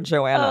coworker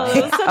Joanna, Oh,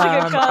 such a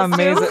good costume.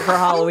 amazing for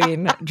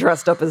Halloween,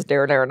 dressed up as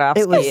Darren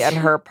Aronofsky, and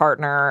her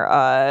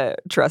partner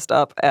dressed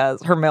up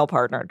as her male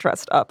partner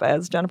dressed up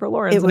as Jennifer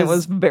Lawrence, and it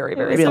was very,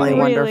 very really funny.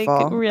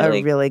 wonderful. really-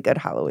 a really good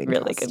Halloween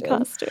Really costume. good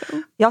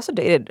costume. He also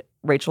dated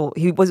Rachel.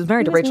 He was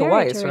married to Rachel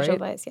married Weisz, to right? Rachel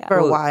Weisz, yeah. For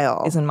a Who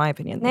while. is, in my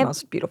opinion, the They-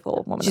 most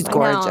beautiful woman. She's in the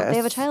world. I know. gorgeous. They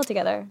have a child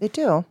together. They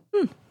do.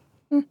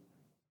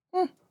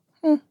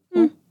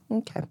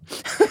 Okay.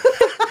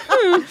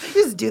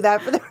 Just do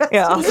that for the rest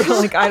Yeah, of the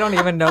also, like I don't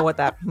even know what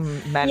that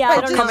meant. Yeah,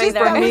 I don't know coming either.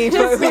 from me,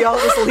 but we all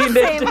just leaned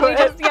Same, into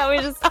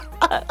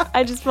it.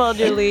 I just followed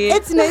your lead.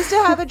 It's nice to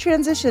have a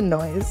transition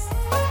noise.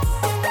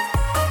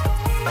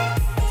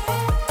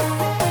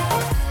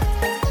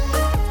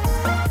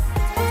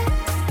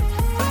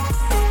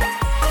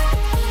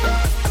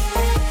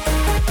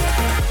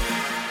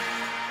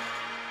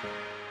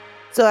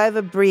 So I have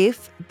a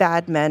brief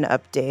Bad Men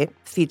update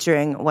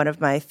featuring one of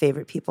my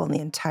favorite people in the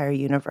entire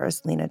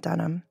universe, Lena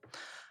Dunham.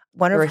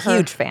 You're a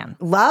huge fan.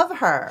 Love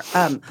her.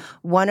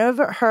 One of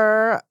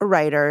her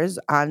writers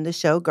on the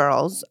show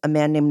Girls, a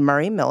man named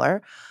Murray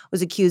Miller,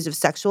 was accused of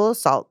sexual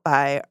assault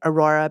by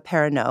Aurora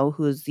Perrineau,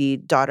 who's the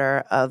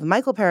daughter of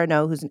Michael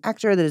Perrineau, who's an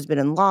actor that has been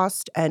in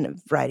Lost and a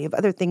variety of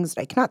other things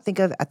that I cannot think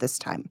of at this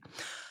time.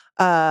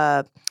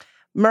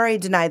 Murray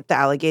denied the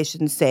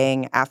allegations,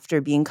 saying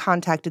after being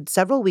contacted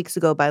several weeks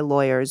ago by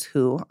lawyers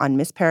who, on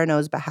Miss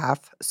Perrineau's behalf,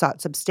 sought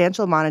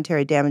substantial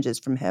monetary damages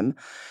from him,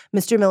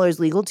 Mr.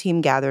 Miller's legal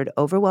team gathered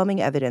overwhelming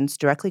evidence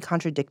directly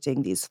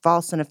contradicting these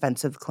false and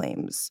offensive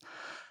claims.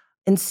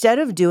 Instead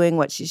of doing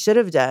what she should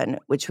have done,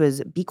 which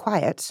was be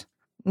quiet.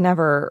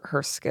 Never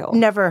her skill.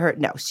 Never her.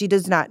 No, she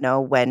does not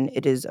know when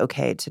it is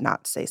okay to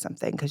not say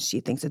something because she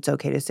thinks it's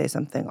okay to say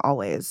something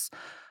always.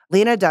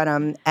 Lena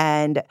Dunham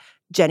and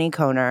Jenny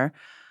Conner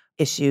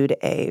issued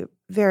a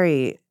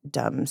very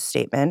dumb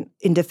statement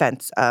in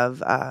defense of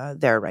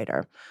their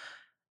writer.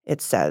 It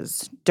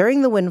says,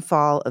 during the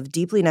windfall of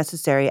deeply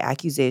necessary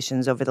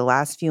accusations over the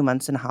last few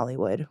months in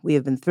Hollywood, we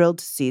have been thrilled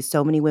to see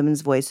so many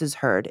women's voices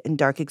heard and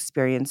dark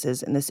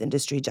experiences in this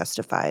industry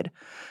justified.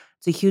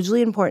 It's a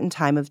hugely important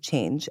time of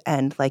change,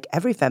 and like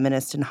every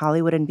feminist in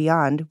Hollywood and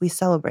beyond, we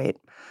celebrate.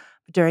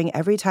 But during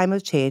every time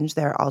of change,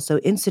 there are also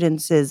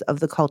incidences of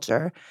the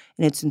culture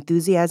and its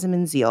enthusiasm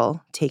and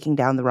zeal taking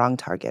down the wrong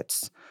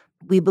targets.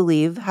 We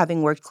believe,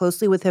 having worked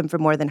closely with him for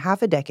more than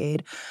half a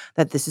decade,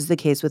 that this is the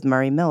case with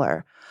Murray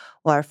Miller.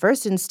 While our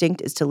first instinct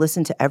is to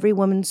listen to every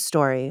woman's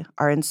story,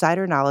 our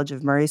insider knowledge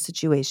of Murray's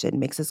situation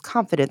makes us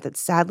confident that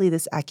sadly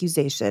this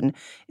accusation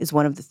is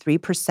one of the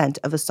 3%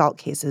 of assault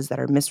cases that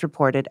are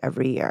misreported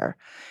every year.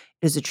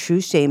 It is a true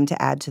shame to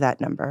add to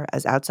that number,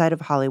 as outside of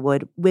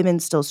Hollywood,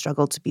 women still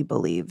struggle to be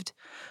believed.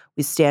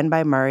 We stand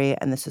by Murray,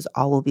 and this is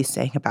all we'll be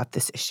saying about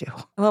this issue.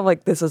 I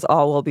love, this is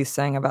all we'll be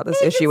saying about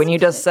this issue when you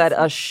just said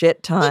a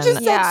shit ton.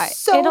 You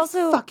just said it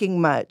also fucking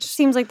much.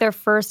 Seems like their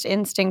first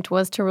instinct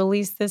was to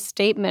release this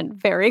statement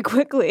very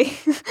quickly.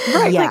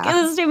 Right. Yeah.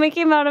 The statement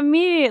came out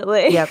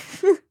immediately. Yep.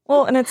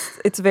 Well, and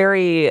it's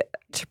very,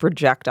 to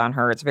project on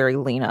her, it's very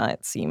Lena,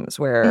 it seems,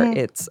 where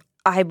it's,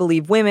 I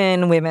believe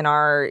women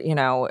are,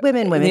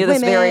 women,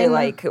 this very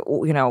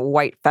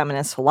white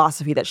feminist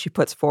philosophy that she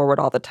puts forward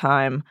all the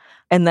time.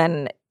 And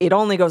then it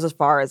only goes as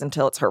far as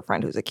until it's her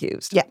friend who's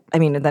accused. Yeah. I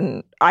mean,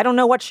 then I don't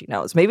know what she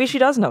knows. Maybe she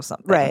does know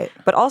something. Right.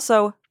 But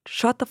also,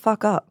 shut the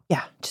fuck up.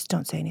 Yeah. Just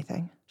don't say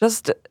anything.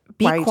 Just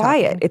be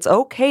quiet. It's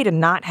okay to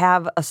not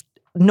have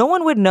no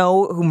one would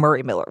know who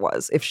Murray Miller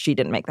was if she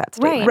didn't make that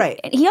statement. Right.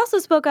 And he also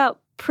spoke out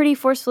pretty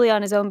forcefully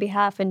on his own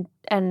behalf and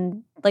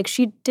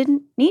she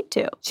didn't need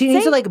to. She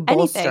needs to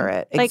bolster anything.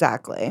 it.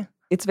 Exactly.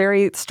 It's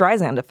very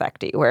Streisand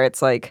effecty where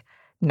it's like,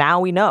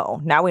 now we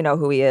know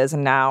who he is,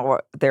 and now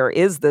there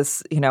is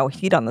this,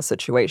 heat on the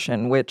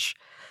situation, which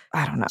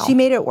I don't know. She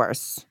made it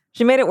worse.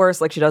 She made it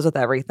worse like she does with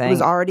everything. It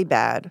was already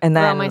bad. And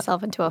then throw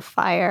myself into a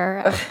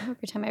fire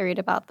every time I read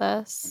about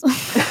this.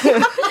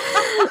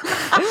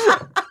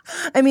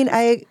 I mean,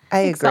 I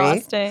agree.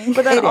 Exhausting.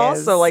 But then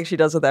also, like she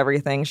does with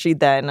everything, she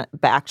then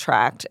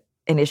backtracked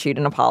and issued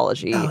an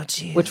apology,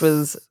 which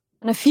was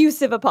an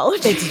effusive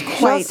apology. It's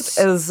quite just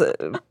as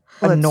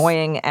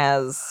annoying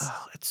as.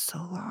 Oh, it's so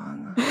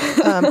long.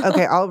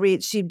 Okay, I'll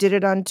read. She did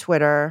it on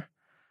Twitter.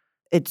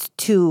 It's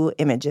 2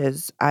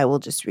 images. I will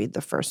just read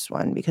the first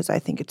one because I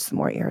think it's the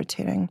more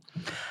irritating.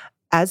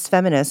 As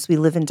feminists, we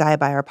live and die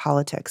by our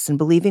politics, and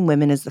believing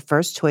women is the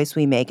first choice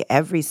we make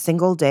every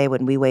single day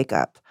when we wake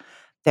up.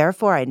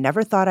 Therefore, I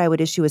never thought I would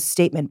issue a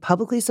statement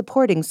publicly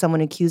supporting someone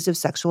accused of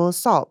sexual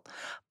assault,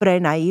 but I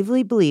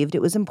naively believed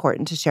it was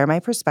important to share my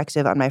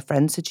perspective on my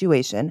friend's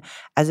situation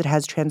as it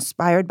has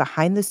transpired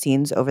behind the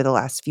scenes over the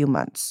last few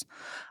months.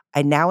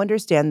 I now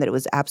understand that it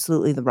was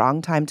absolutely the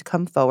wrong time to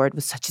come forward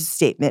with such a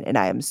statement, and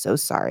I am so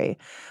sorry.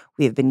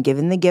 We have been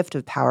given the gift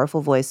of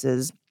powerful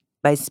voices.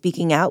 By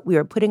speaking out, we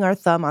are putting our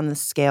thumb on the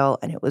scale,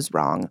 and it was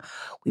wrong.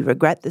 We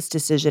regret this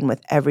decision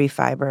with every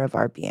fiber of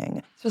our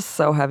being. It's just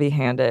so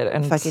heavy-handed,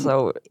 and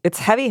it's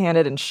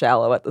heavy-handed and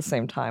shallow at the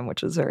same time,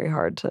 which is very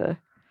hard to.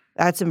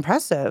 That's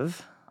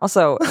impressive.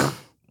 Also,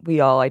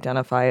 we all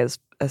identify as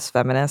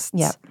feminists.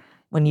 Yeah.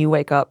 When you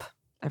wake up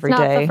every day,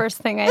 not the first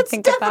thing I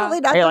think about.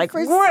 Not you're the like,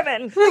 first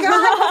women.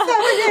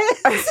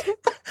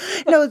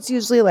 No, it's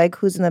usually like,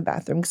 who's in the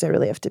bathroom because I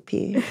really have to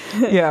pee.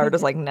 Yeah, or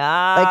just like,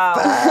 nah.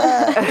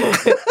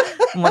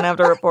 I'm going to have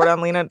to report on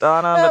Lena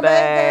Dunham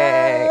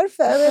today. Oh my God,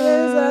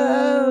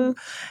 feminism.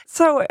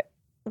 So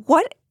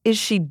what is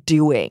she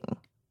doing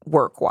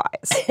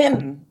work-wise?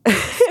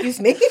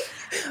 Excuse me?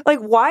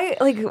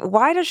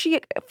 Why does she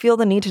feel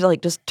the need to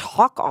just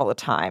talk all the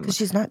time? Because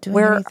she's not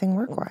doing anything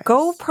work-wise.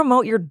 Go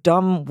promote your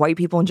dumb white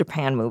people in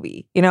Japan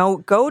movie.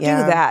 Go do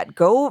that.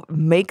 Go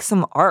make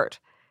some art.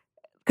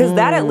 Because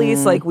that at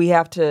least we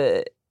have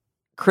to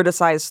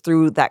criticize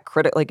through that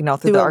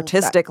through the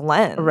artistic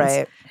lens.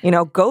 Right.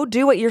 Go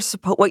do what you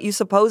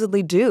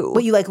supposedly do.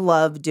 What you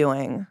love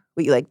doing.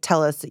 What you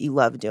tell us that you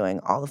love doing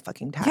all the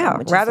fucking time. Yeah,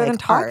 which rather is, than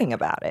talking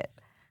about it.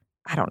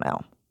 I don't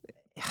know.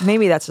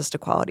 Maybe that's just a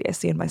quality I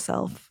see in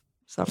myself.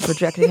 So I'm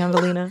projecting onto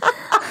Lena.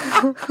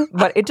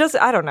 But it just,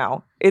 I don't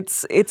know.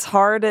 It's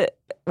hard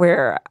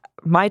where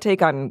my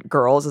take on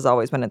girls has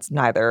always been it's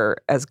neither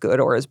as good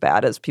or as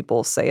bad as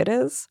people say it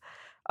is.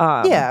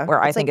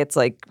 Where I think it's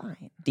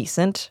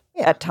decent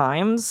at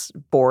times,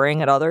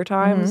 boring at other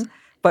times,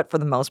 but for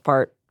the most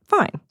part,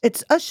 fine.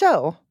 It's a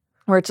show.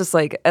 Where it's just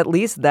at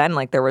least then,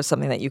 there was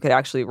something that you could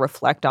actually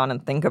reflect on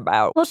and think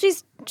about. Well,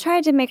 she's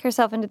tried to make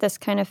herself into this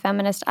kind of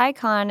feminist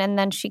icon, and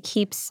then she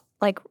keeps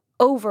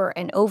over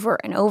and over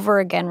and over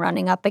again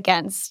running up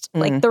against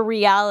the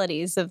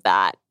realities of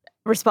that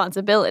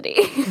responsibility.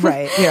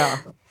 Right. Yeah.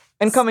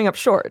 And coming up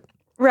short.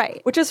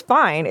 Right. Which is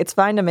fine. It's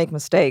fine to make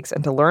mistakes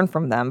and to learn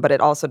from them, but it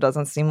also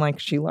doesn't seem like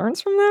she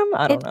learns from them.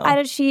 I don't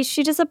know. She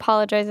just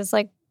apologizes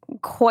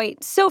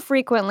quite so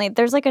frequently.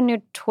 There's like a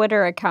new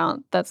Twitter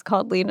account that's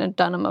called Lena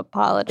Dunham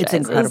Apologizes.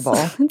 It's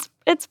incredible.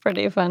 It's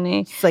pretty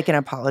funny. It's like an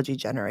apology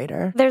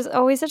generator. There's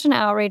always such an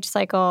outrage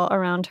cycle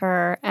around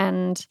her,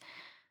 and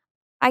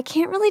I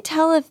can't really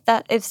tell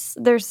if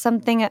there's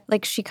something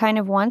like she kind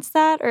of wants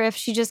that, or if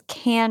she just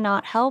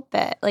cannot help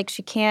it. Like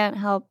she can't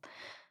help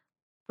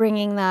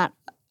bringing that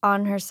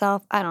on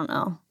herself. I don't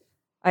know.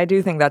 I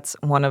do think that's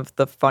one of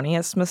the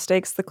funniest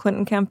mistakes the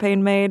Clinton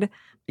campaign made,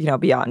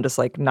 beyond just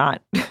like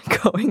not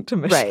going to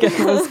Michigan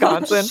and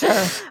Wisconsin,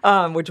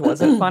 Sure. Which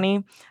wasn't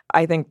funny.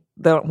 I think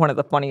one of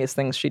the funniest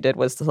things she did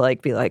was to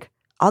be like,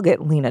 I'll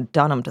get Lena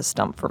Dunham to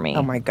stump for me.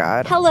 Oh my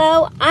God.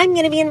 Hello, I'm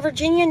going to be in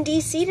Virginia and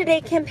D.C.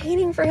 today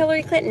campaigning for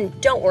Hillary Clinton.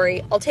 Don't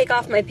worry, I'll take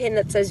off my pin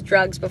that says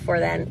drugs before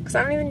then, because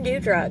I don't even do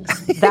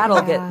drugs.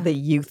 That'll get the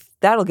youth.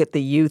 That'll get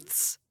the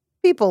youths.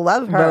 People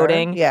love her.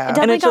 Voting. Yeah. It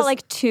definitely got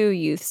like 2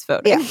 youths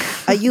voting. Yeah.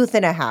 A youth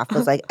and a half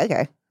was like,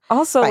 okay.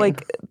 Also, fine.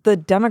 the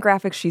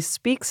demographics she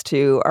speaks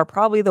to are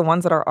probably the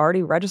ones that are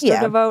already registered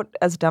to vote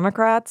as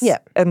Democrats. Yeah.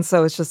 And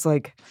so it's just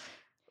like,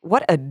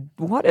 what a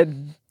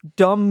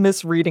dumb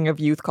misreading of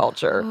youth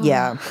culture.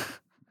 Yeah.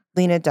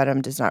 Lena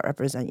Dunham does not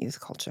represent youth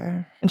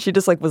culture. And she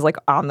just was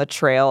on the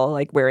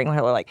trail, wearing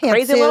her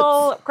crazy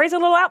Pantsuits.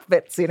 little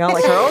outfits, her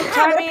old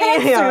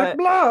timey.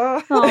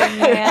 Blah. Oh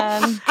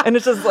man. And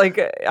it's just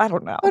I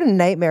don't know. What a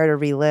nightmare to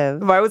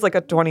relive. If I was a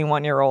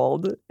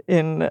 21-year-old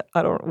in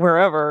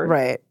wherever,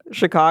 Right.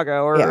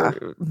 Chicago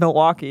or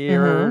Milwaukee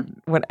or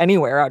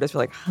anywhere, I'd just be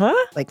like, huh?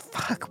 Like,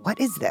 fuck, what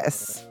is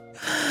this?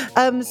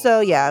 So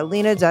yeah,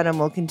 Lena Dunham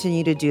will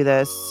continue to do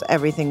this.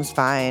 Everything's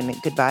fine.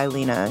 Goodbye,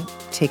 Lena.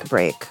 Take a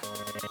break.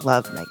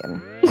 Love,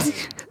 Megan.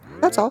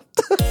 That's all.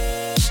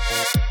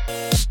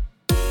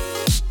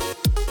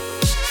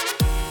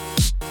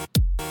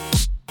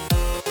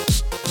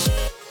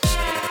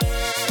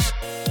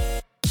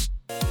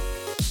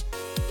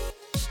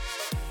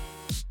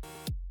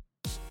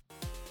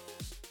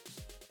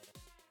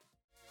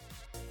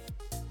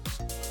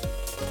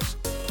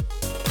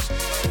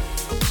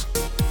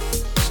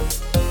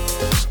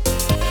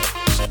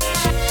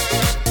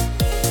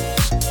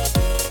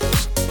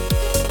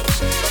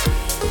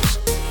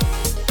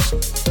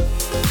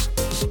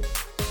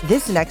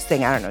 This next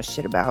thing I don't know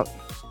shit about.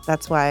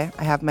 That's why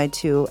I have my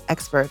 2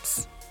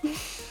 experts.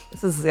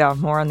 This is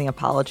more on the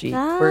apology.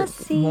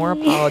 More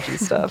apology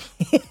stuff.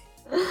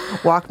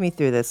 Walk me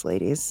through this,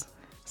 ladies.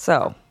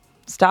 So,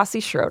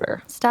 Stassi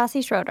Schroeder.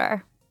 Stassi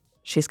Schroeder.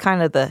 She's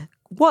kind of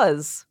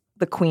was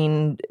the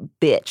queen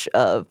bitch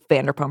of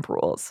Vanderpump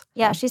Rules.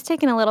 Yeah, she's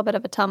taken a little bit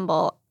of a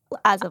tumble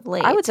as of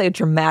late. I would say a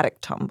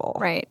dramatic tumble.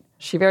 Right.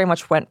 She very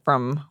much went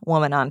from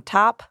woman on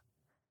top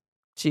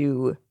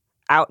to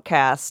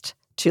outcast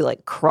to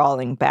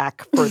crawling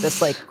back for this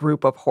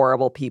group of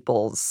horrible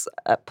people's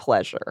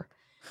pleasure.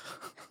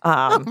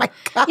 Oh my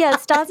God. Yeah,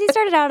 Stassi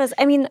started out as,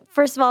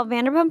 first of all,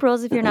 Vanderpump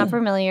Rules, if you're not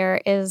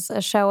familiar, is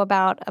a show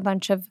about a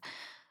bunch of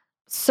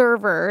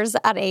servers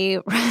at a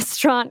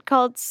restaurant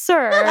called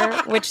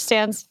SUR, which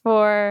stands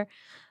for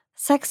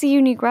Sexy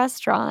Unique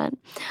Restaurant.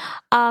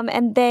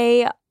 And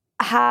they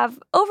have,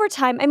 over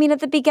time, at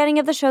the beginning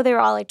of the show, they were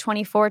all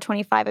 24,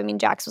 25.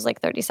 Jax was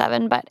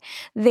 37, but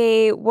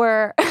they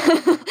were,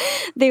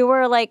 they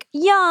were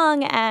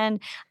young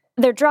and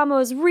their drama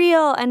was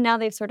real. And now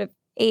they've sort of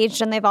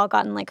aged and they've all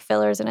gotten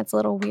fillers and it's a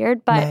little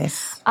weird. But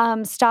Nice.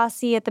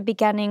 Stassi at the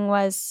beginning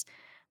was,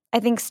 I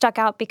think, stuck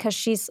out because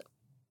she's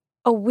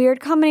a weird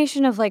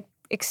combination of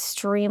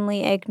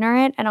extremely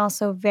ignorant and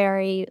also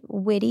very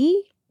witty.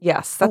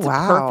 Yes, that's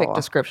wow. a perfect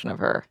description of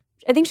her.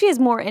 I think she has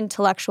more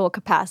intellectual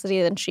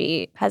capacity than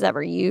she has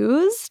ever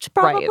used,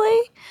 probably.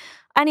 Right.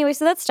 Anyway,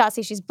 so that's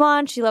Stassi. She's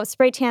blonde. She loves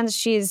spray tans.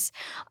 She's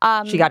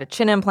she got a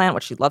chin implant,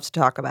 which she loves to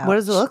talk about. What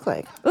does it look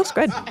like? It looks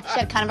good. She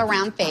had kind of a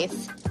round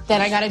face.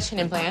 Then I got a chin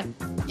implant.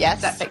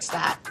 Yes. That fixed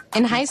that.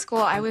 In high school,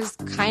 I was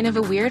kind of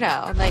a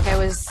weirdo. I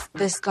was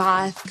this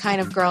goth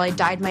kind of girl. I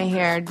dyed my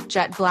hair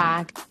jet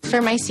black.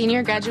 For my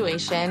senior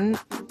graduation,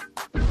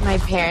 my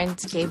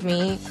parents gave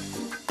me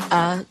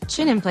a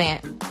chin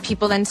implant.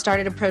 People then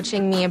started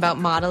approaching me about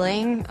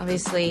modeling.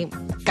 Obviously,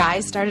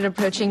 guys started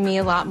approaching me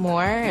a lot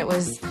more. It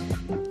was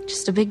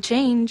just a big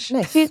change.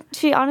 Nice.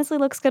 She honestly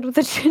looks good with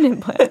a chin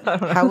implant.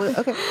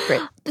 Okay,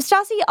 great.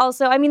 Stassi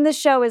also, this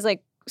show is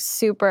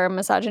super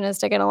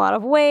misogynistic in a lot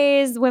of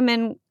ways.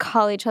 Women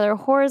call each other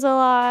whores a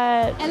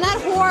lot. And that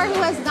whore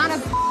who has done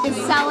is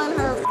selling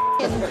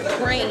her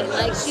brain.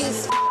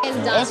 She's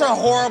done. Those are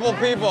horrible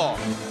people.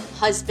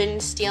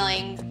 Husband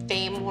stealing,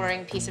 fame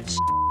whoring piece of shit.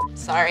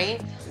 Sorry.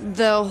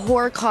 The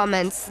whore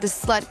comments, the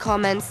slut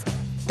comments,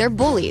 they're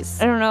bullies.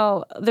 I don't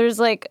know. There's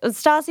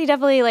Stassi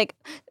definitely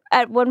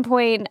at one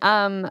point,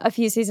 a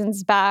few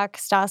seasons back,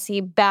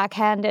 Stassi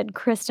backhanded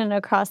Kristen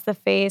across the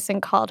face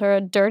and called her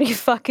a dirty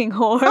fucking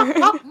whore.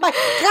 Oh my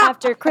God.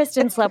 After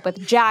Kristen slept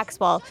with Jax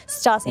while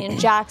Stassi and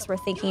Jax were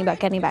thinking about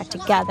getting back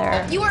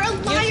together. You are a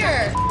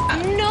liar.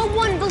 No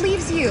one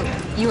believes you.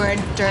 You are a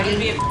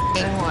dirty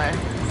whore.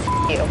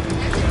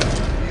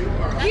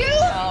 You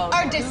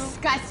are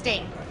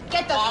disgusting.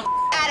 Get the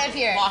out of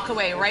here. Walk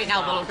away right now,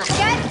 little girl.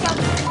 Get the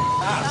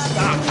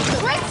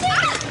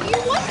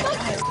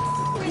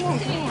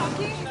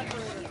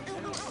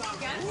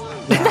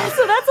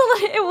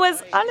It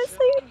was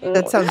honestly.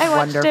 That sounds I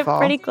watched wonderful. it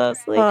pretty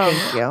closely.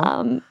 Thank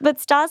you. But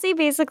Stassi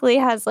basically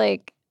has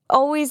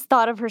always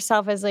thought of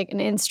herself as an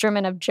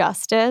instrument of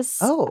justice.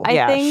 Oh,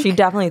 I think she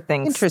definitely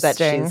thinks that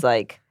Interesting.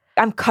 she's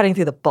I'm cutting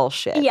through the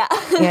bullshit. Yeah.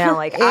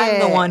 I'm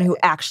the one who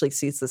actually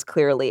sees this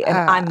clearly, and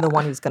I'm the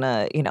one who's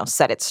gonna,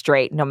 set it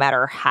straight, no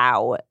matter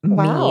how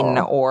mean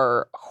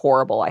or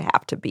horrible I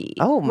have to be.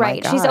 Oh my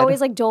right. God. She's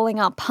always doling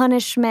out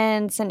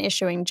punishments and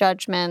issuing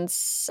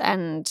judgments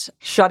and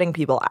shutting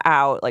people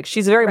out.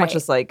 She's very much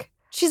just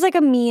she's like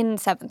a mean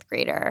 7th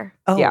grader.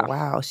 Oh, yeah.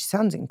 wow. She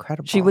sounds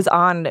incredible. She was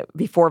on,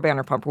 before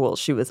Vanderpump Rules,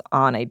 she was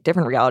on a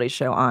different reality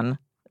show on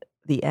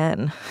The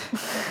N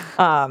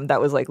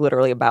that was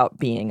literally about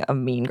being a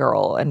mean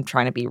girl and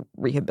trying to be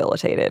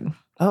rehabilitated.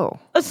 Oh.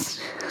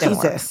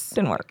 Jesus.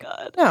 Didn't work.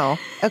 God. No.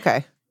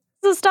 Okay.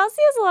 So Stassi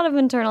has a lot of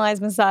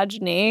internalized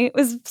misogyny. It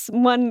was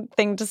one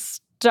thing to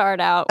start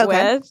out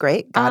with.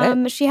 Great. Got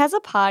it. She has a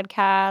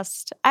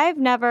podcast. I've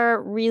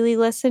never really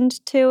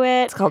listened to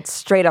it. It's called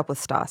Straight Up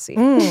with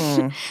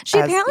Stassi. She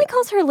apparently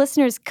calls her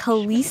listeners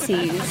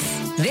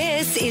Khaleesi's.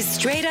 This is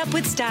Straight Up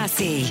with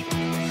Stassi.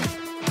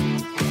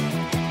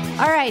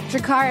 All right,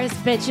 Dracarys,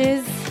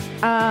 bitches.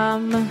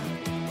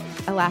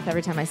 I laugh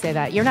every time I say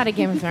that. You're not a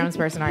Game of Thrones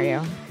person, are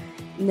you?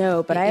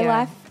 No, but I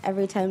laugh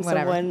every time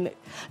someone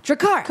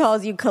Dracarys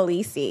calls you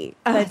Khaleesi.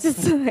 That's just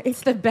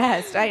it's the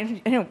best.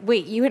 I don't,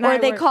 wait, you and I or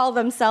they call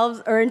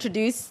themselves or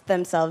introduce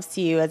themselves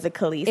to you as a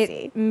Khaleesi.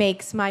 It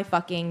makes my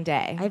fucking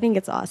day. I think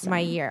it's awesome. My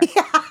year.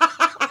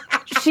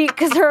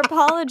 Because her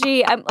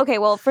apology. Okay,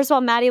 well, first of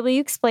all, Maddie, will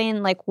you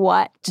explain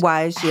what?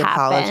 Why is she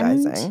happened?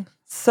 apologizing?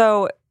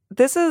 So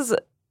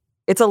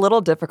it's a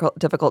little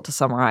difficult to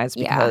summarize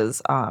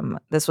because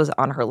this was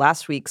on her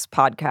last week's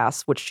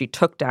podcast, which she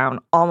took down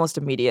almost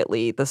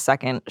immediately the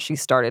second she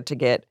started to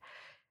get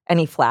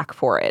any flack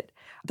for it.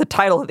 The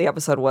title of the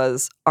episode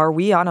was, "Are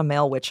we on a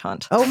male witch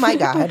hunt?" Oh my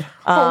God.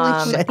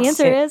 Holy shit. The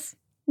answer is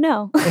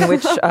no. In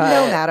which no,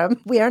 madam,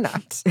 we are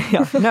not.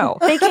 No.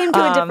 They came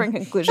to a different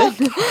conclusion.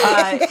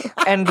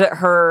 And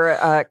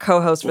her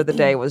co-host for the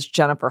day was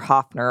Jennifer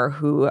Hoffner,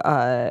 who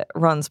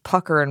runs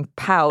Pucker and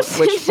Pout,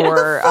 which What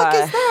the fuck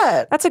is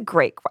that? That's a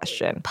great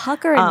question.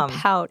 Pucker and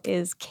Pout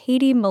is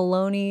Katie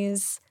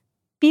Maloney's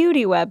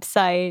beauty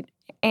website,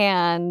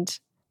 and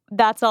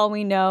that's all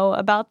we know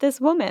about this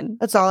woman.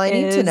 That's all I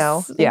need to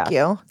know. Thank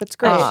you. That's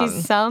great.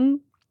 She's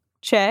some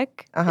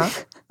chick.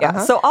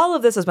 Yeah. So all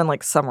of this has been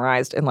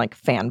summarized in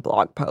fan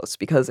blog posts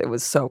because it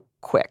was so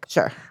quick.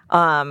 Sure.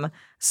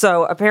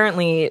 So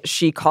apparently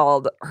she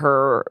called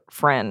her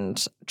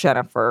friend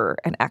Jennifer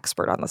an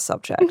expert on the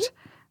subject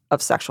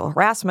of sexual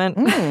harassment,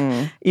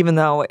 even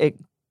though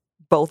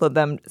both of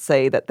them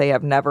say that they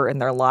have never in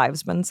their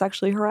lives been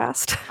sexually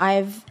harassed.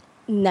 I've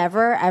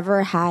never,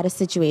 ever had a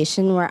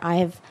situation where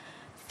I've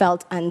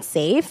felt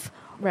unsafe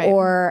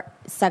or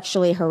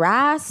sexually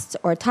harassed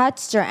or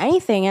touched or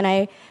anything. And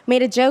I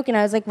made a joke and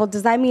I was like, well,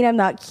 does that mean I'm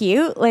not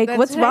cute?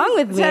 What's wrong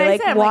with me?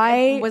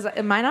 Why? Was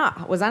I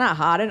not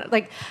hot?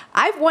 And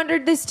I've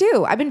wondered this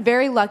too. I've been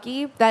very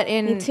lucky that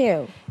Me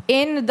too.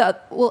 in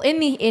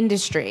the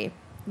industry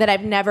that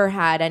I've never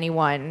had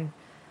anyone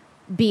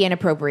be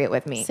inappropriate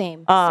with me.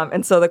 Same.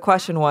 And so the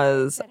question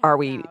was, are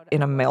we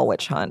in a male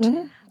witch hunt?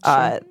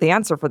 The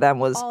answer for them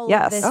was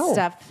yes. This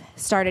stuff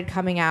started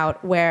coming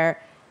out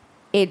where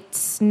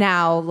it's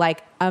now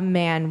a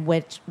man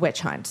witch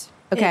hunt.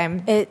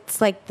 Okay.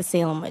 It's like the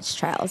Salem witch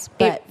trials,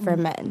 but for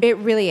men. It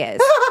really is.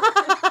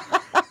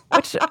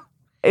 Which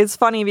is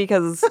funny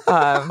because,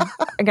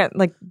 again,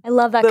 I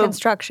love that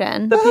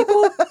construction. The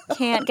people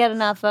can't get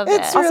enough of it.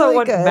 It's also really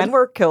when good. men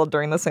were killed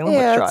during the Salem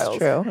witch trials. It's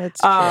true.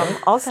 It's true.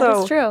 Also, That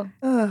is true.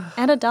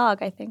 And a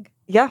dog, I think.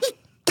 Yeah,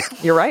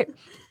 you're right.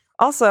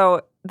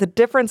 Also, the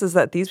difference is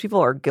that these people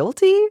are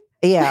guilty.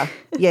 Yeah.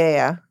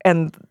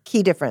 And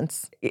key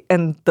difference.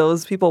 And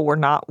those people were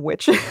not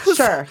witches.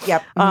 Sure.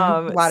 Yep. A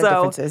lot of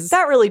differences.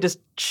 That really just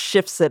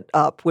shifts it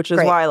up, which is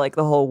why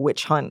the whole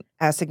witch hunt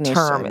assignation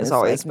term has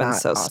always been not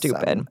so awesome.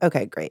 stupid.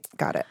 Okay, great.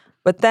 Got it.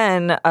 But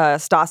then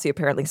Stassi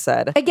apparently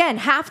said, again,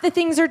 half the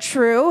things are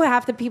true,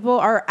 half the people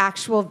are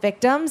actual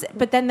victims,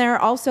 but then there are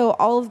also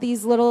all of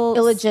these little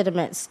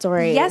illegitimate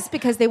stories. Yes,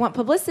 because they want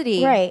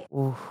publicity. Right.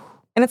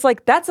 and it's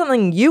that's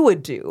something you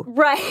would do.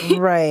 Right.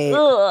 Right.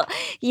 Ugh.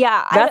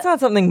 Yeah. That's not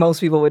something most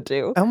people would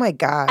do. Oh my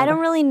God. I don't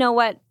really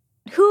know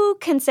who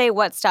can say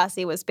what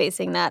Stassi was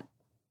basing that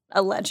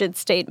alleged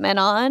statement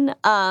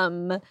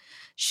on.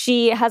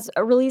 She has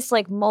released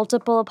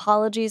multiple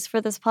apologies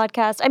for this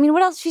podcast. I mean,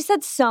 what else? She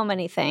said so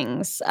many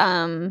things.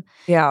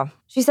 Yeah.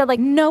 She said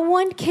no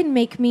one can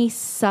make me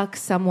suck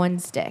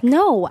someone's dick.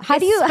 No. How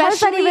is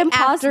that even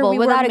possible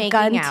without a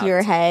gun out. to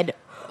your head?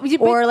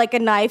 Or a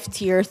knife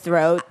to your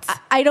throat.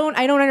 I don't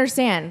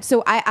understand.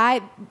 So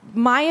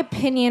my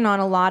opinion on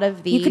a lot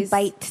of these. You could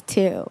bite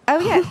too. Oh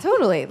yeah,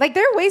 totally.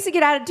 there are ways to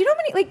get out of. Do you know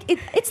how many?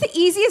 It's the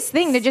easiest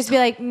thing to just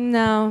be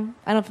no,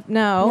 I don't.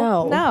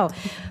 No.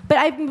 But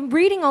I'm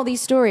reading all these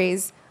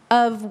stories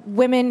of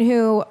women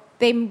who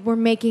they were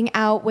making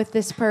out with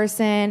this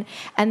person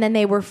and then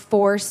they were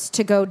forced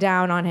to go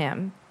down on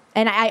him.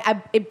 And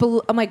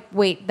I'm like,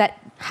 wait, that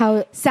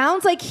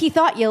sounds like he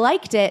thought you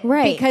liked it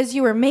because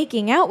you were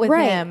making out with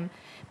him.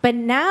 But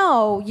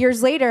now,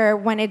 years later,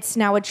 when it's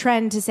now a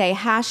trend to say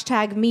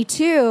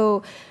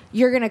 #MeToo,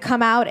 you're going to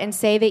come out and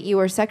say that you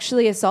were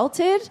sexually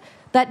assaulted?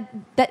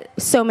 That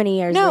so many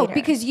years later. No,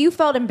 because you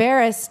felt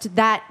embarrassed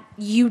that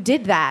you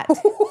did that.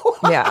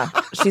 Yeah.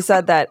 She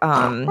said that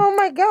oh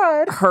my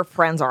God. her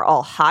friends are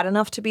all hot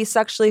enough to be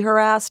sexually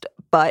harassed,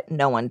 but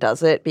no one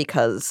does it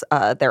because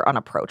they're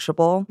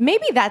unapproachable.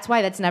 Maybe that's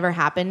why that's never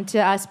happened to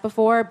us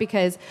before,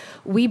 because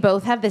we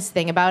both have this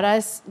thing about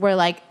us where,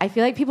 like, I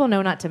feel like people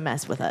know not to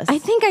mess with us. I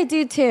think I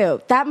do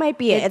too. That might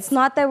be it. It's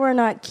not that we're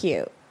not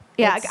cute.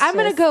 Yeah, I'm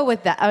going to go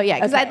with that. Oh, yeah,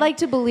 because I'd like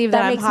to believe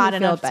that I'm makes me hot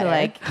feel enough better. to,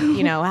 like,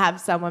 have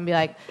someone be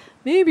like,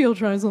 maybe I'll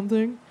try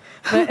something.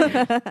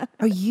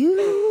 Are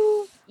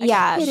you?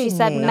 Yeah, she kidding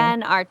said me?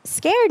 men are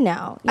scared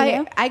now. You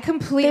know? I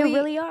completely... They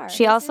really are.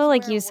 She also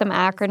used some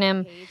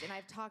acronym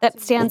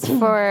that stands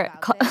for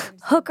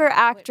hooker,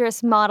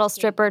 actress, model,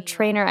 stripper,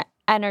 trainer,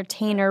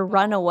 entertainer,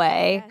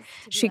 runaway.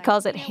 She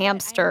calls it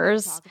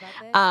hamsters,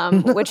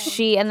 which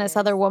she and this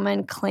other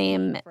woman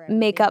claim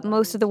make up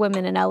most of the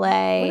women in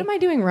LA. What am I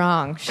doing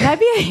wrong? Should I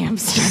be a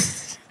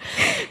hamster?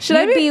 Should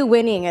I be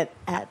winning at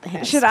the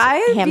hamster? Should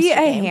I be a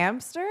game?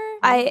 hamster?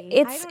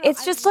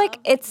 It's just like,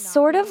 it's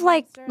sort of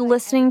like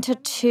listening to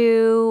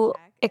two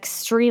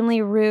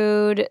extremely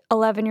rude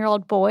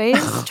 11-year-old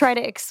boys try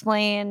to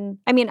explain.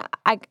 I mean,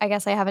 I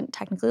guess I haven't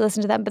technically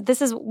listened to them, but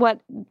this is what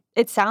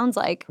it sounds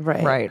like.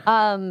 Right.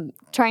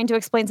 Trying to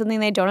explain something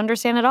they don't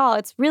understand at all.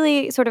 It's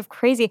really sort of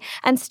crazy.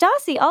 And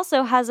Stassi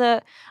also has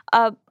a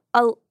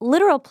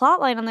literal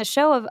plot line on the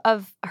show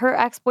of her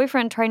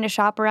ex-boyfriend trying to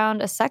shop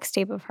around a sex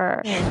tape of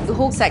her. The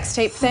whole sex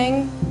tape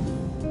thing,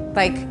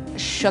 like,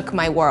 shook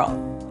my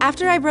world.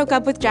 After I broke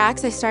up with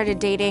Jax, I started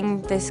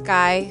dating this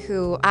guy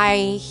who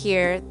I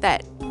hear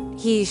that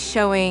he's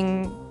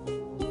showing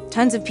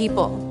tons of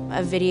people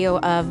a video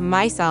of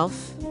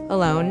myself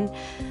alone,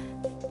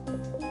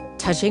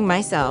 touching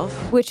myself.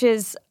 Which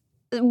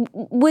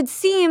would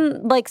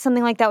seem like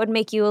something like that would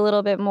make you a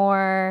little bit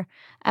more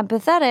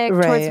empathetic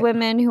towards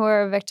women who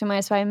are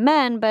victimized by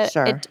men, but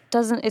it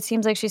doesn't. It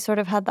seems like she sort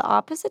of had the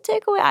opposite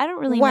takeaway. I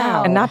don't really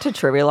know. And not to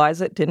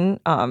trivialize it,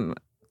 didn't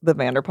the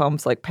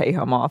Vanderpumps like pay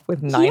him off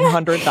with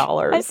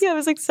 $900? I think it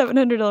was like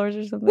 $700 or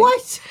something.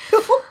 What?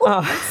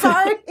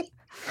 Sorry.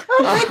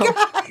 Oh my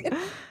God.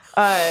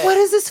 What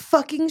is this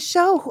fucking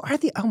show? Who are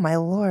the? Oh my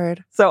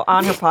Lord. So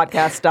on her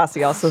podcast,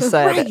 Stassi also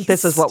said,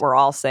 "This is what we're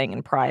all saying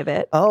in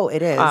private." Oh,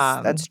 it is.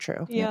 That's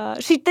true. Yeah.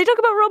 They talk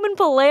about Roman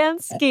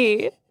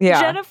Polanski. Yeah.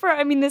 Jennifer,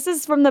 I mean, this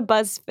is from the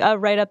Buzz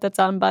write-up that's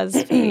on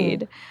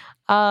BuzzFeed.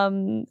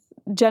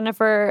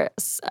 Jennifer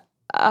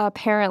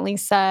apparently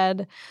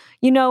said,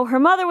 her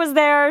mother was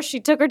there. She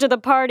took her to the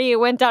party. It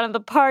went down at the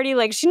party.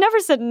 Like, she never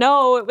said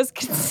no. It was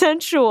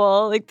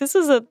consensual. Like, this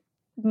is a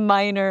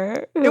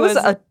minor. It was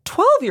a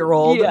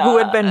 12-year-old who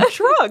had been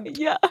drugged.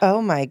 Yeah.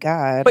 Oh my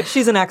God. But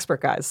she's an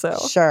expert, guys, so.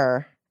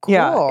 Sure. Cool.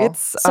 Yeah,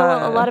 it's... So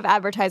a lot of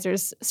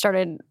advertisers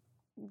started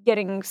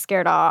getting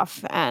scared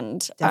off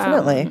and...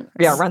 Definitely.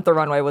 Rent the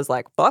Runway was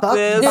like, fuck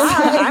this.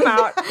 I'm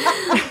out.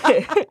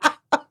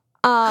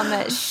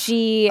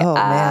 She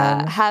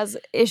has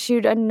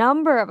issued a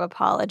number of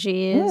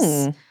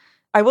apologies.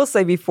 I will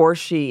say, before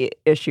she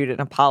issued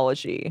an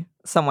apology,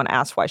 someone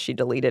asked why she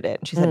deleted it.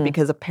 And she said,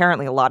 because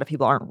apparently a lot of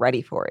people aren't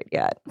ready for it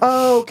yet.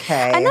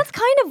 Okay. And that's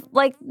kind of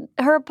like,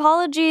 her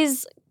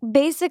apologies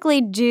basically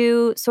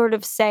do sort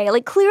of say,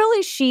 like,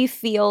 clearly she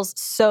feels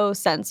so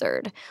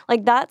censored.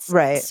 Like, that's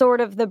sort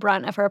of the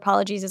brunt of her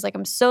apologies, is like,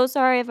 I'm so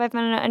sorry if I've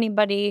offended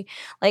anybody.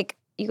 Like,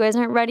 you guys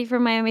aren't ready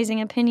for my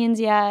amazing opinions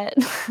yet.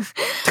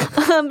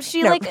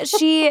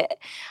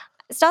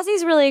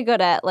 Stassi's really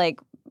good at,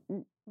 like,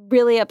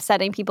 really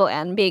upsetting people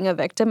and being a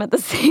victim at the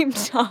same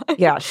time.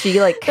 Yeah, she,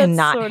 like,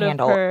 cannot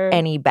handle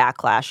any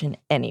backlash in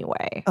any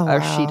way. Oh,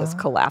 or she just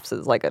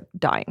collapses like a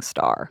dying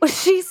star.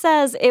 She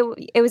says,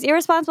 it was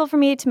irresponsible for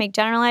me to make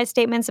generalized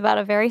statements about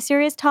a very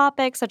serious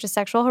topic, such as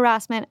sexual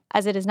harassment,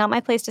 as it is not my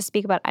place to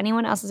speak about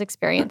anyone else's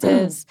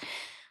experiences.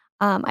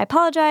 I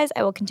apologize.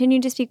 I will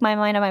continue to speak my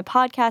mind on my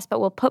podcast, but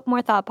will put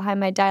more thought behind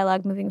my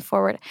dialogue moving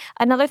forward.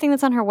 Another thing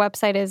that's on her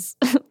website is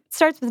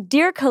starts with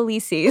 "Dear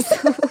Khaleesi's,"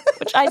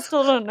 which I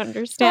still don't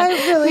understand.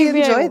 I really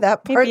enjoy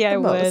that part maybe the I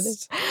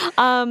most. would.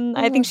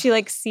 I think she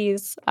like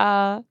sees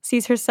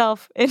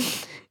herself in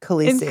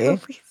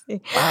Khaleesi.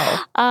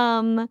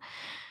 Wow.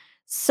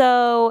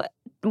 So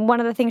one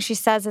of the things she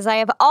says is, I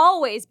have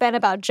always been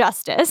about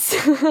justice.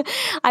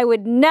 I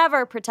would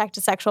never protect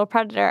a sexual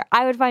predator.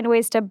 I would find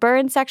ways to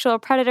burn sexual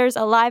predators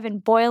alive in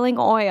boiling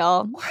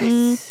oil.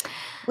 What?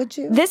 Would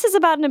you? This is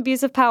about an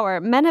abuse of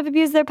power. Men have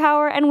abused their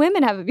power and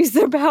women have abused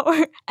their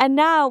power. And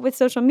now with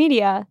social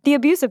media, the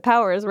abuse of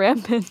power is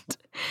rampant.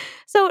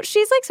 So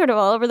she's like sort of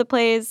all over the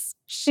place.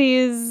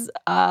 She's,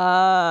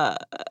 I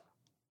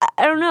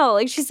don't know,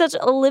 like she's such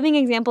a living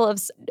example of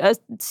a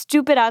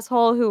stupid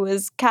asshole who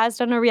was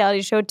cast on a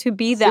reality show to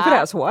be that. Stupid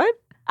ass what?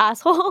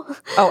 asshole.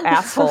 Oh,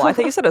 asshole. I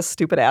think you said a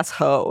stupid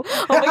asshole.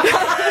 Oh my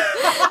God.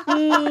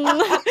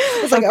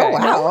 I was like, oh, wow.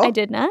 No, I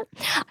did not.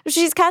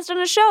 She's cast on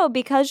a show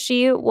because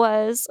she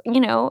was,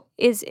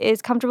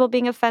 is comfortable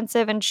being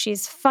offensive, and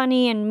she's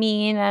funny and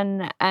mean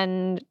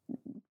and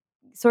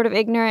sort of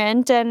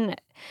ignorant. And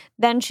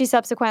then she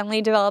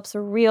subsequently develops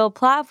a real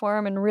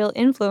platform and real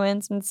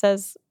influence and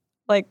says,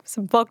 like,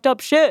 some fucked up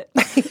shit.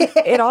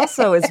 It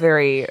also is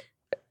very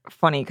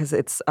funny because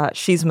it's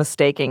she's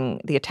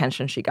mistaking the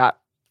attention she got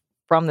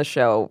from the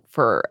show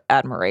for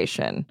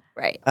admiration.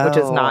 Right. Which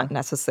is not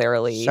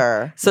necessarily.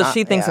 Sure. So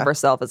she thinks of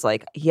herself as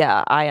like,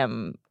 yeah, I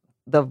am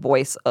the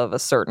voice of a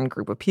certain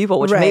group of people,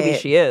 which maybe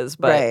she is,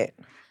 but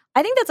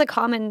I think that's a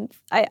common,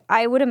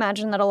 I would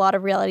imagine that a lot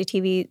of reality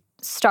TV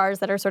stars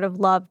that are sort of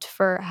loved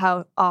for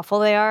how awful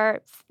they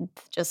are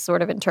just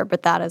sort of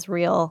interpret that as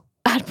real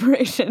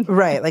admiration.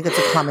 Right, like it's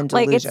a common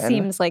delusion. Like it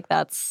seems like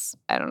that's,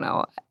 I don't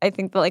know, I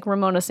think that like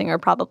Ramona Singer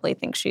probably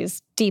thinks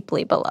she's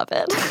deeply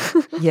beloved.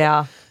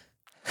 Yeah.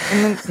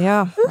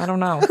 I don't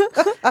know.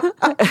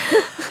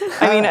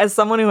 I mean, as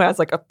someone who has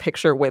like a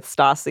picture with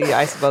Stassi,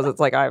 I suppose it's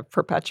like I've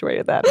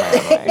perpetuated that in my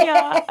own way.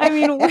 Yeah, I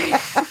mean,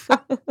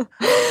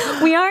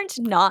 we aren't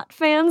not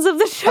fans of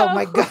the show. Oh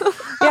my God.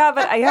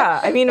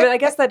 I mean, but I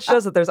guess that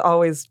shows that there's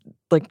always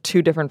like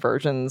two different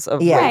versions of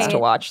ways to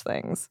watch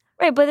things.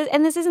 Right,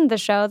 and this isn't the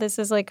show. This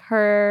is like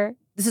her.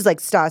 This is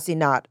like Stassi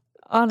not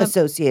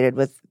associated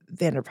with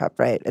Vanderpump,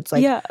 right? It's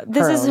like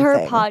this is her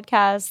thing.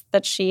 podcast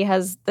that she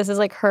has. This is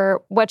like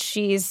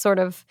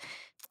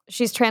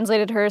she's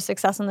translated her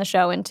success on the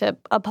show into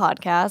a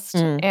podcast,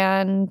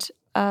 and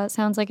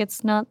sounds like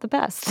it's not the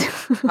best.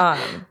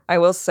 I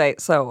will say,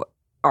 so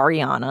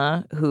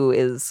Ariana, who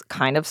is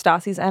kind of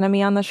Stassi's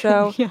enemy on the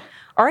show,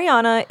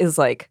 Ariana is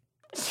like,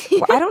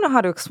 well, I don't know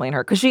how to explain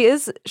her because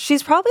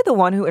she's probably the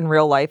one who in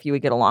real life you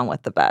would get along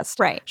with the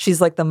best. Right.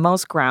 She's like the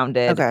most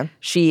grounded. Okay.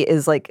 She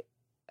is like,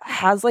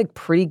 has like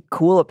pretty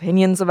cool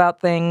opinions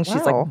about things. Wow.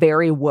 She's like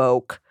very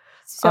woke.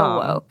 So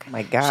woke.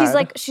 My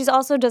God. She's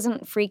also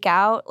doesn't freak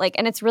out. Like,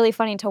 and it's really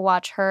funny to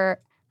watch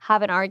her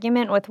have an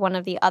argument with one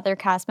of the other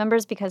cast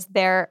members because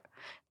their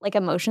like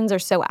emotions are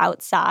so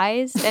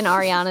outsized. And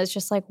Ariana's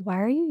just like, why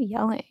are you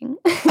yelling? And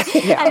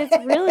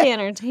it's really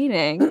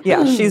entertaining.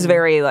 Yeah. She's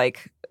very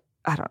like,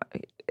 I don't know.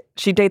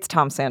 She dates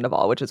Tom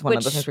Sandoval, which is one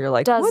of the things where you're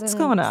like, what's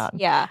going on?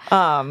 Yeah.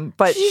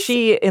 But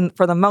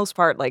for the most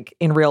part, like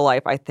in real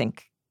life, I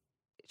think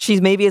she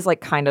maybe is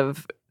like kind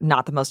of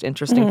not the most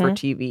interesting for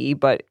TV,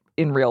 but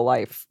in real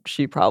life,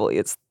 she probably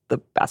is the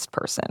best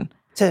person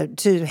to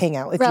hang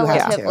out with. You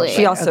have to.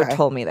 She also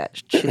told me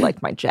that she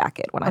liked my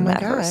jacket when I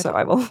met her, so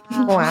I will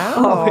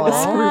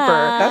always group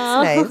her.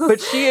 That's nice.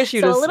 But she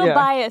issued a little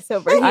bias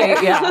over here.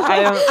 I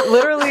am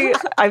literally.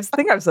 I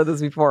think I've said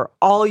this before.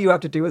 All you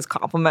have to do is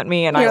compliment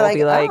me, and I will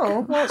be like,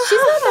 "Oh, well, she's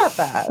not that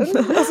bad."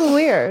 That's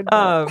weird.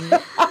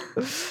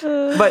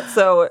 But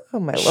so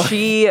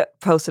she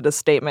posted a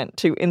statement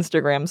to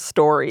Instagram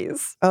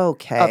stories.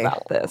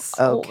 About this.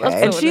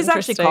 And she's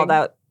actually called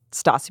out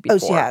Stassi before. Oh,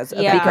 she has.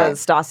 Okay.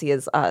 Because Stassi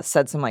has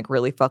said some like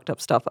really fucked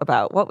up stuff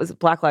about, what was it,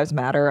 Black Lives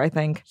Matter, I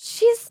think.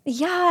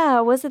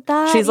 Was it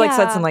that? She's like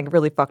said some like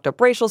really fucked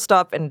up racial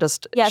stuff and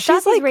just. Yeah,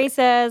 she's like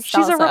racist.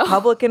 She's also a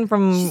Republican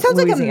from She sounds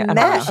Louisiana. like a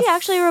mess. Is she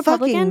actually a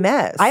Republican? Fucking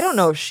mess. I don't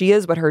know if she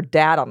is, but her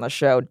dad on the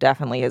show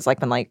definitely has like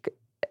been like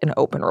an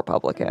open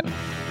Republican.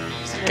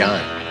 It's a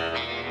gun.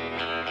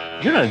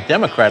 You're not a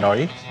Democrat, are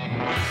you?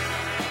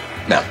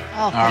 No.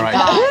 Oh, all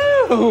right.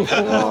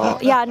 Well,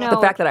 yeah, no.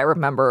 The fact that I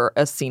remember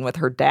a scene with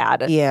her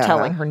dad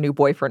telling her new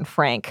boyfriend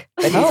Frank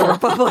that he's a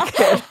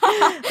Republican is,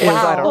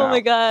 I don't know. Oh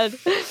my God.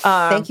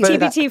 Thank you.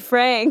 TBT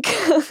Frank.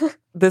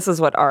 This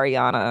is what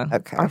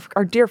Ariana,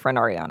 our dear friend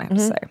Ariana, had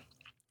to say.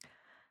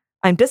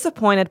 I'm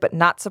disappointed but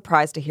not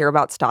surprised to hear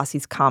about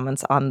Stassi's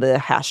comments on the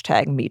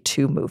hashtag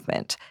 #MeToo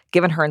movement,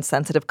 given her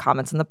insensitive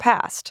comments in the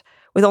past.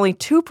 With only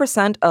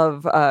 2%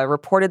 of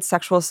reported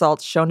sexual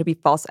assaults shown to be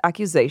false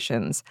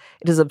accusations,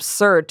 it is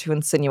absurd to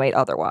insinuate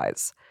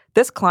otherwise.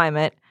 This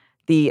climate,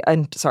 the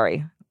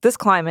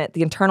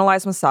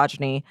internalized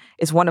misogyny,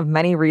 is one of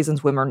many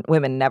reasons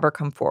women never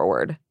come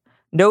forward.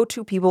 No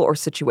two people or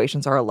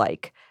situations are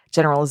alike.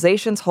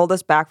 Generalizations hold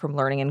us back from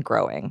learning and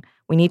growing.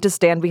 We need to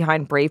stand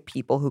behind brave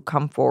people who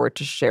come forward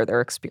to share their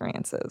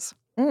experiences.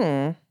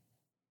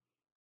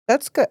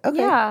 That's good. Okay.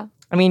 Yeah.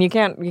 I mean, you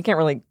can't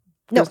really.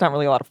 There's not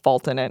really a lot of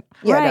fault in it.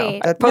 Yeah,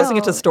 right. no. Posting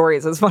it to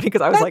stories is funny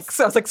because I was like,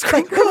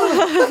 screen.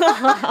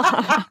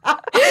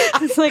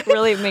 It's like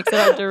really makes it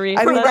hard to read.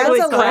 I mean, that's really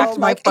a little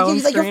like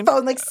your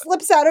phone like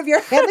slips out of your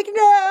hand. Like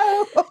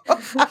no.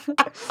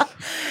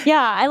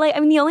 Yeah, I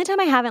mean, the only time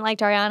I haven't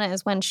liked Ariana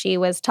is when she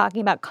was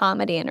talking about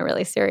comedy in a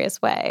really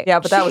serious way. Yeah,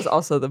 but that was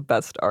also the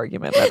best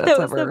argument that it's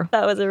ever.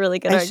 That was a really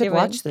good argument. I should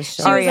watch this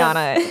show.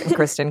 Ariana and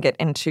Kristen get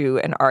into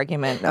an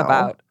argument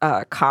about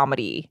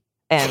comedy,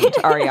 and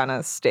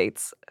Ariana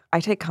states, I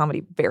take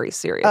comedy very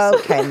seriously.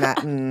 Okay, Matt.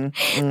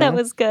 That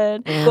was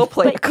good. We'll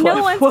play a clip.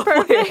 No one's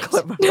perfect.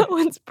 No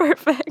one's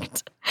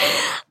perfect.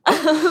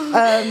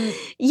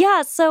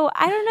 Yeah, so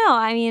I don't know.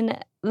 I mean,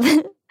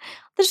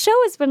 the The show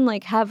has been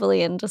like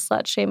heavily into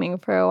slut shaming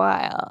for a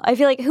while. I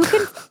feel like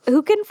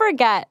who can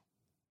forget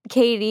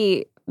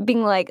Katie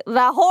being like the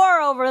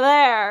whore over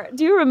there?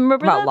 Do you remember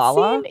about that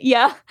Lala? scene?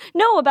 Yeah.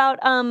 No, about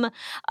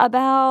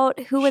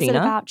who was it Sheena?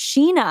 about?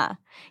 Sheena.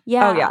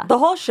 Yeah. Oh yeah. The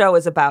whole show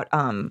is about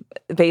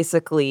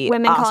basically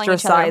Women calling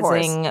each other whores.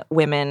 ostracizing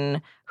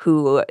women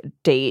who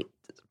date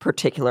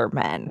particular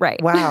men.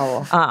 Right.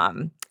 Wow.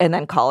 And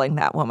then calling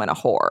that woman a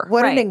whore.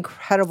 What an Right.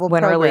 incredible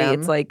When program. really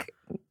it's like,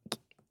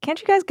 can't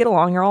you guys get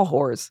along? You're all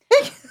whores.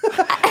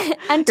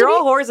 And You're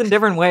all whores in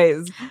different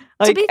ways.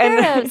 to be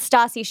fair to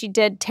Stassi, she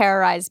did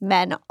terrorize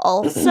men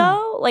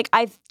also. Like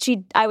I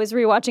was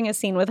rewatching a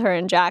scene with her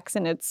and Jax,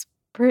 and it's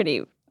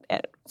pretty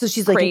so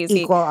she's like crazy. an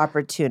equal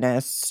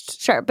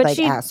opportunist. Sure, but like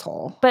she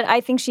asshole. But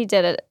I think she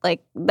did it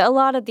like a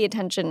lot of the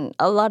attention,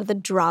 a lot of the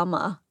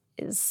drama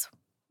is,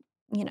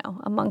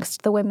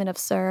 amongst the women of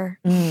Sir.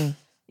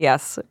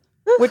 Yes.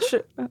 Which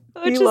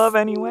we love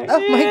anyway. Oh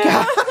my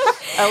God.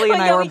 Ellie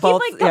and I were we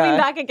both keep coming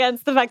back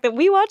against the fact that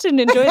we watch and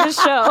enjoy the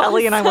show.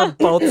 Ellie and I were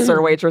both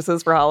Sir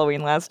waitresses for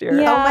Halloween last year.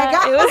 Yeah, Oh my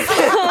God. it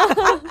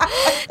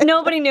was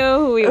nobody knew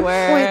who we were.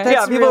 Wait, that's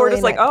Yeah, people were really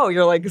just like, nice. "Oh,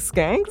 you're like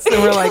skanks,"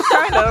 and we're like,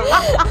 "Kind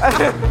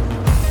of."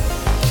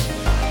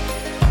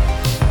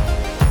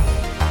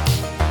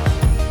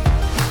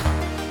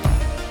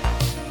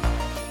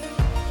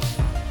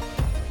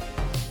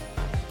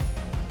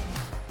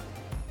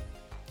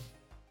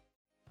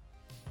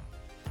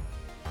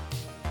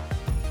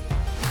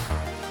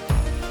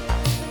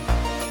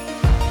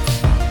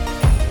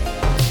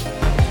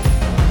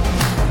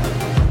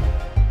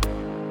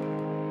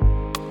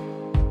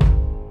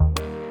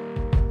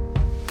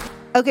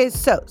 Okay,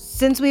 so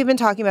since we've been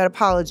talking about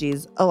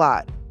apologies a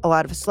lot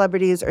of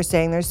celebrities are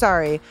saying they're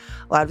sorry.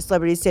 A lot of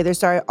celebrities say they're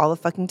sorry all the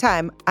fucking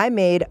time. I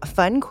made a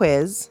fun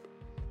quiz.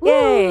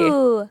 Yay!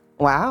 Ooh.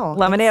 Wow.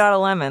 Lemonade out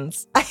of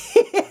lemons.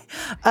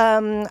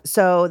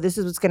 So this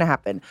is what's going to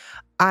happen.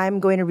 I'm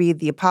going to read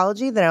the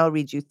apology, then I'll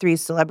read you 3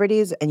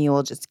 celebrities, and you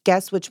will just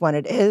guess which one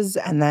it is.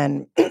 And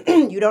then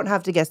you don't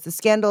have to guess the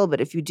scandal, but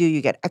if you do,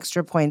 you get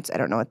extra points. I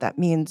don't know what that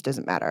means.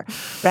 Doesn't matter.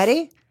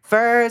 Ready?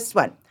 First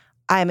one.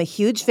 I am a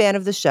huge fan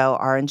of the show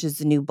Orange is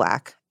the New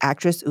Black,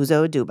 actress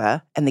Uzo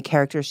Aduba, and the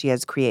character she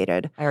has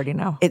created. I already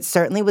know. It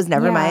certainly was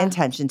never my Yeah.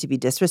 intention to be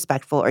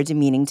disrespectful or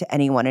demeaning to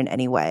anyone in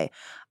any way.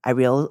 I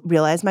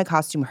realize my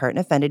costume hurt and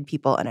offended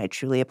people, and I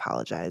truly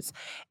apologize.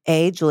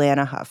 A.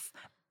 Juliana Hough.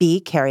 B.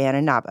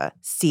 Carrie-Anna Naba.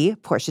 C.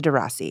 Portia de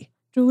Rossi.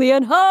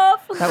 Julianne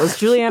Hough. That was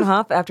Julianne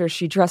Hough after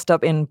she dressed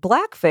up in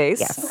blackface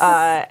Yes.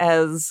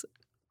 as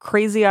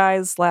Crazy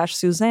Eyes /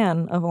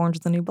 Suzanne of Orange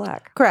is the New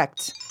Black.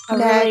 Correct. A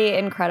really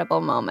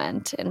incredible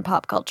moment in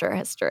pop culture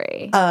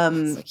history.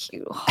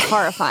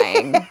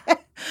 Horrifying.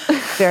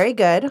 Very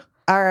good.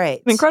 All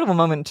right. An incredible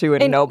moment, too,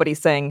 and nobody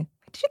saying,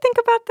 did you think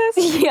about this?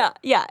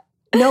 Yeah.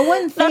 No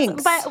one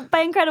thinks.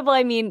 By incredible,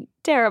 I mean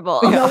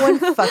terrible. No one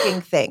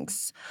fucking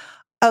thinks.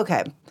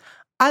 Okay.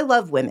 I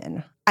love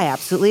women. I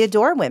absolutely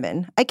adore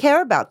women. I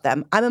care about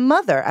them. I'm a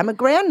mother. I'm a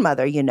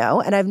grandmother,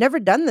 and I've never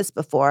done this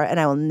before, and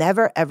I will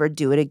never, ever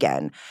do it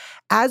again.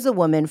 As a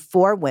woman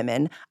for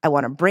women, I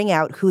want to bring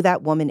out who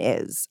that woman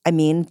is. I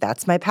mean,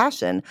 that's my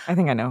passion. I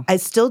think I know. I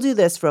still do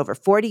this for over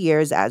 40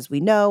 years, as we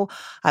know.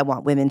 I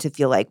want women to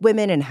feel like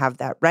women and have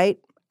that right.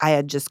 I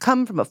had just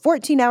come from a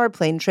 14-hour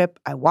plane trip.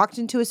 I walked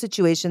into a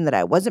situation that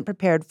I wasn't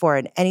prepared for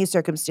in any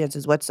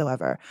circumstances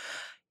whatsoever.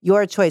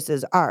 Your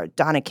choices are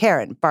Donna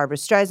Karan, Barbara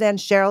Streisand,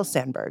 Sheryl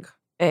Sandberg.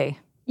 A.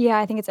 Yeah,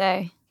 I think it's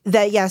A.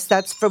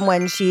 That's from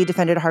when she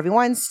defended Harvey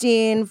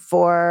Weinstein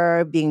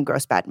for being a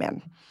gross bad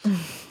man.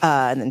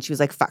 And then she was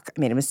like, fuck, I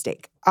made a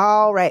mistake.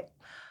 All right.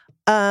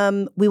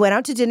 We went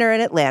out to dinner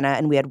in Atlanta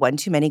and we had one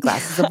too many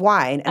glasses of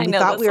wine and we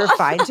thought we were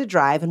fine to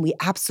drive and we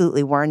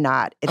absolutely were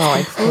not.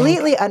 It's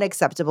completely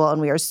unacceptable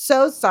and we are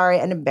so sorry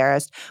and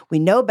embarrassed. We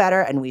know better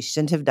and we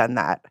shouldn't have done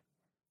that.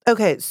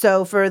 Okay,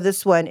 so for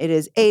this one, it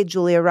is A,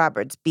 Julia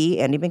Roberts, B,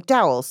 Andie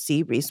MacDowell,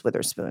 C, Reese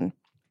Witherspoon.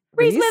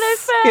 Reese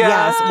Witherspoon.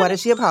 Yes, what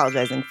is she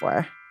apologizing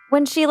for?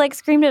 When she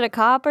screamed at a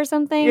cop or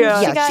something,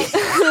 Yeah. she got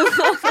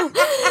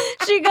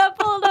she got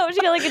pulled over. She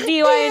got a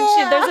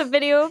DUI, and there's a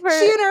video of her.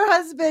 She and her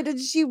husband, and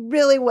she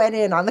really went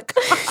in on the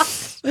cop.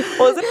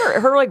 Well,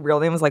 isn't her real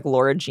name was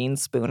Laura Jean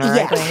Spooner,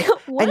 I think.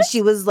 And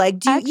she was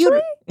like,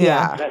 you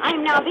Yeah.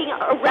 I'm now being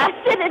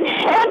arrested and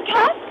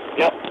handcuffed.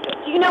 Yep.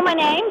 Do you know my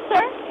name,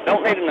 sir?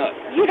 Don't need to know.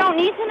 You don't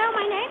need to know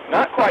my name?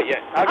 Not quite yet.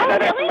 I'll get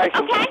that really?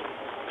 information. Okay.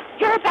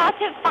 You're about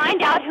to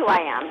find out who I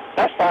am.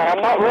 That's fine.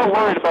 I'm not real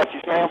worried about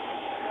you, ma'am.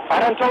 I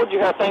done told you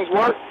how things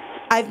work.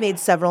 I've made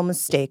several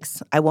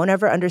mistakes. I won't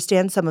ever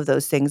understand some of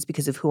those things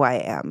because of who I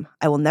am.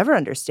 I will never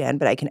understand,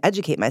 but I can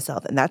educate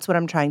myself, and that's what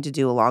I'm trying to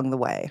do along the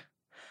way.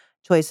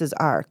 Choices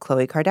are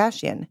Khloe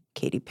Kardashian,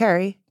 Katy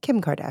Perry,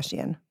 Kim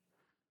Kardashian.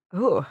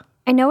 Ooh.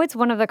 I know it's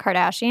one of the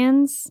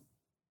Kardashians.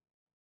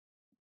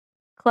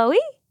 Khloe?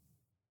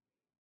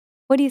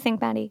 What do you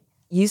think, Maddie?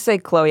 You say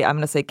Khloe, I'm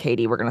going to say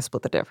Katie. We're going to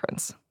split the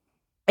difference.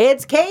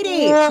 It's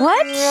Katie.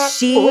 What?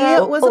 She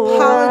was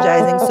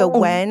apologizing. So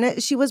when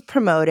she was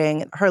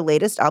promoting her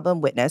latest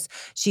album, Witness,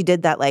 she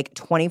did that like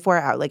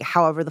 24-hour, like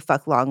however the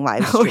fuck long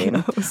live stream.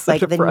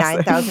 Like the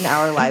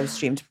 9,000-hour live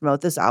stream to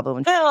promote this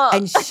album.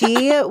 And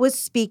she was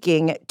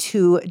speaking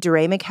to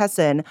DeRay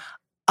McKesson,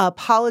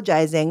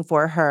 apologizing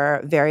for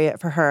her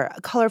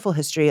colorful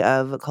history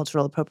of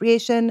cultural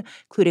appropriation,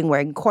 including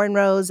wearing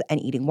cornrows and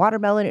eating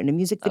watermelon in a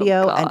music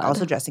video, and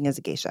also dressing as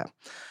a geisha.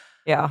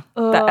 Yeah.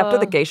 After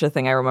the geisha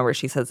thing, I remember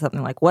she said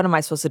something like, what am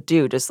I supposed to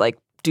do? Just like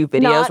do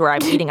videos where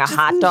I'm eating a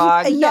hot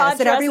dog? Yes,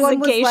 and everyone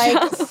was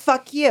like,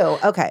 fuck you.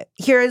 Okay,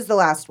 here is the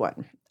last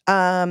one.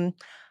 I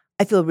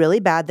feel really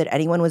bad that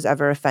anyone was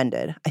ever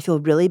offended. I feel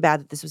really bad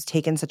that this was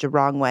taken such a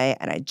wrong way,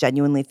 and I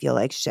genuinely feel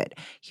like shit.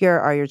 Here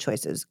are your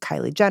choices.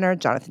 Kylie Jenner,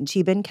 Jonathan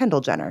Cheban, Kendall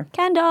Jenner.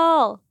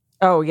 Kendall.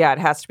 Oh, yeah, it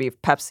has to be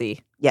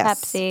Pepsi.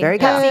 Yes. Pepsi. Very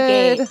good.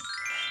 Pepsi-gate.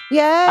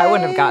 Yay. I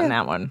wouldn't have gotten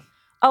that one.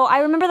 Oh, I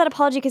remember that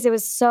apology because it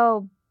was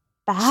so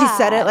bad. She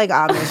said it like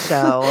on the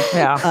show.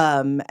 Yeah.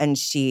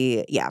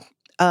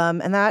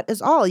 And that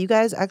is all. You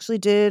guys actually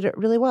did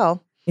really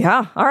well.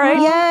 Yeah. All right.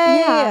 Yay.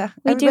 Yeah.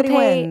 We Everybody do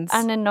pay wins.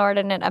 an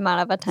inordinate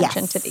amount of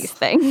attention to these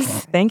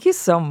things. Thank you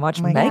so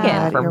much, Megan,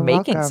 God, for you're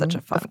making welcome. such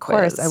a fun Of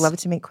course. quiz. I love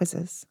to make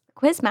quizzes.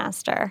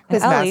 Quizmaster.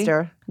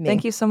 Quizmaster. Ellie,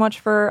 thank you so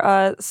much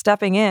for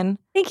stepping in.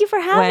 Thank you for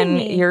having when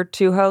me. your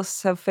two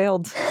hosts have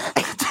failed.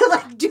 To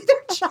like do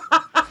their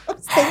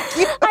jobs. Thank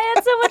you. I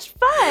had so much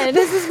fun.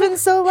 This has been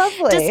so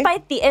lovely.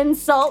 Despite the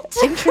insult.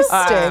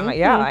 Interesting.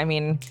 Yeah, I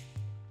mean,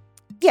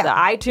 the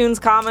iTunes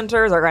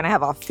commenters are going to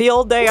have a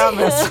field day on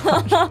this.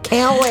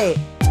 Can't wait.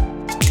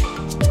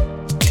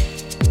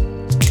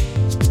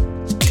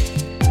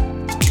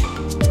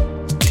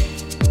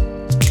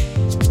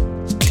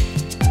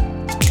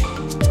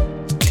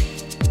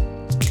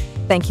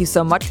 Thank you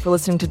so much for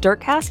listening to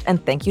Dirtcast,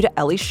 and thank you to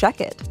Ellie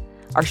Sheckett.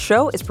 Our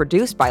show is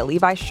produced by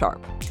Levi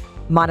Sharp.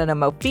 Manana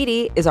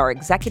Mofidi is our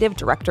executive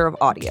director of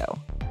audio.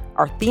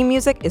 Our theme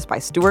music is by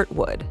Stuart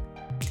Wood.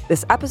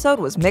 This episode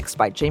was mixed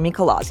by Jamie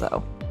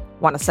Colazzo.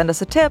 Want to send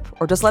us a tip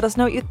or just let us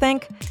know what you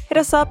think? Hit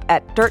us up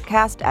at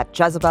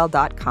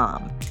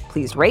dirtcast@jezebel.com.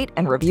 Please rate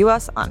and review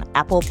us on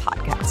Apple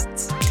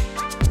Podcasts.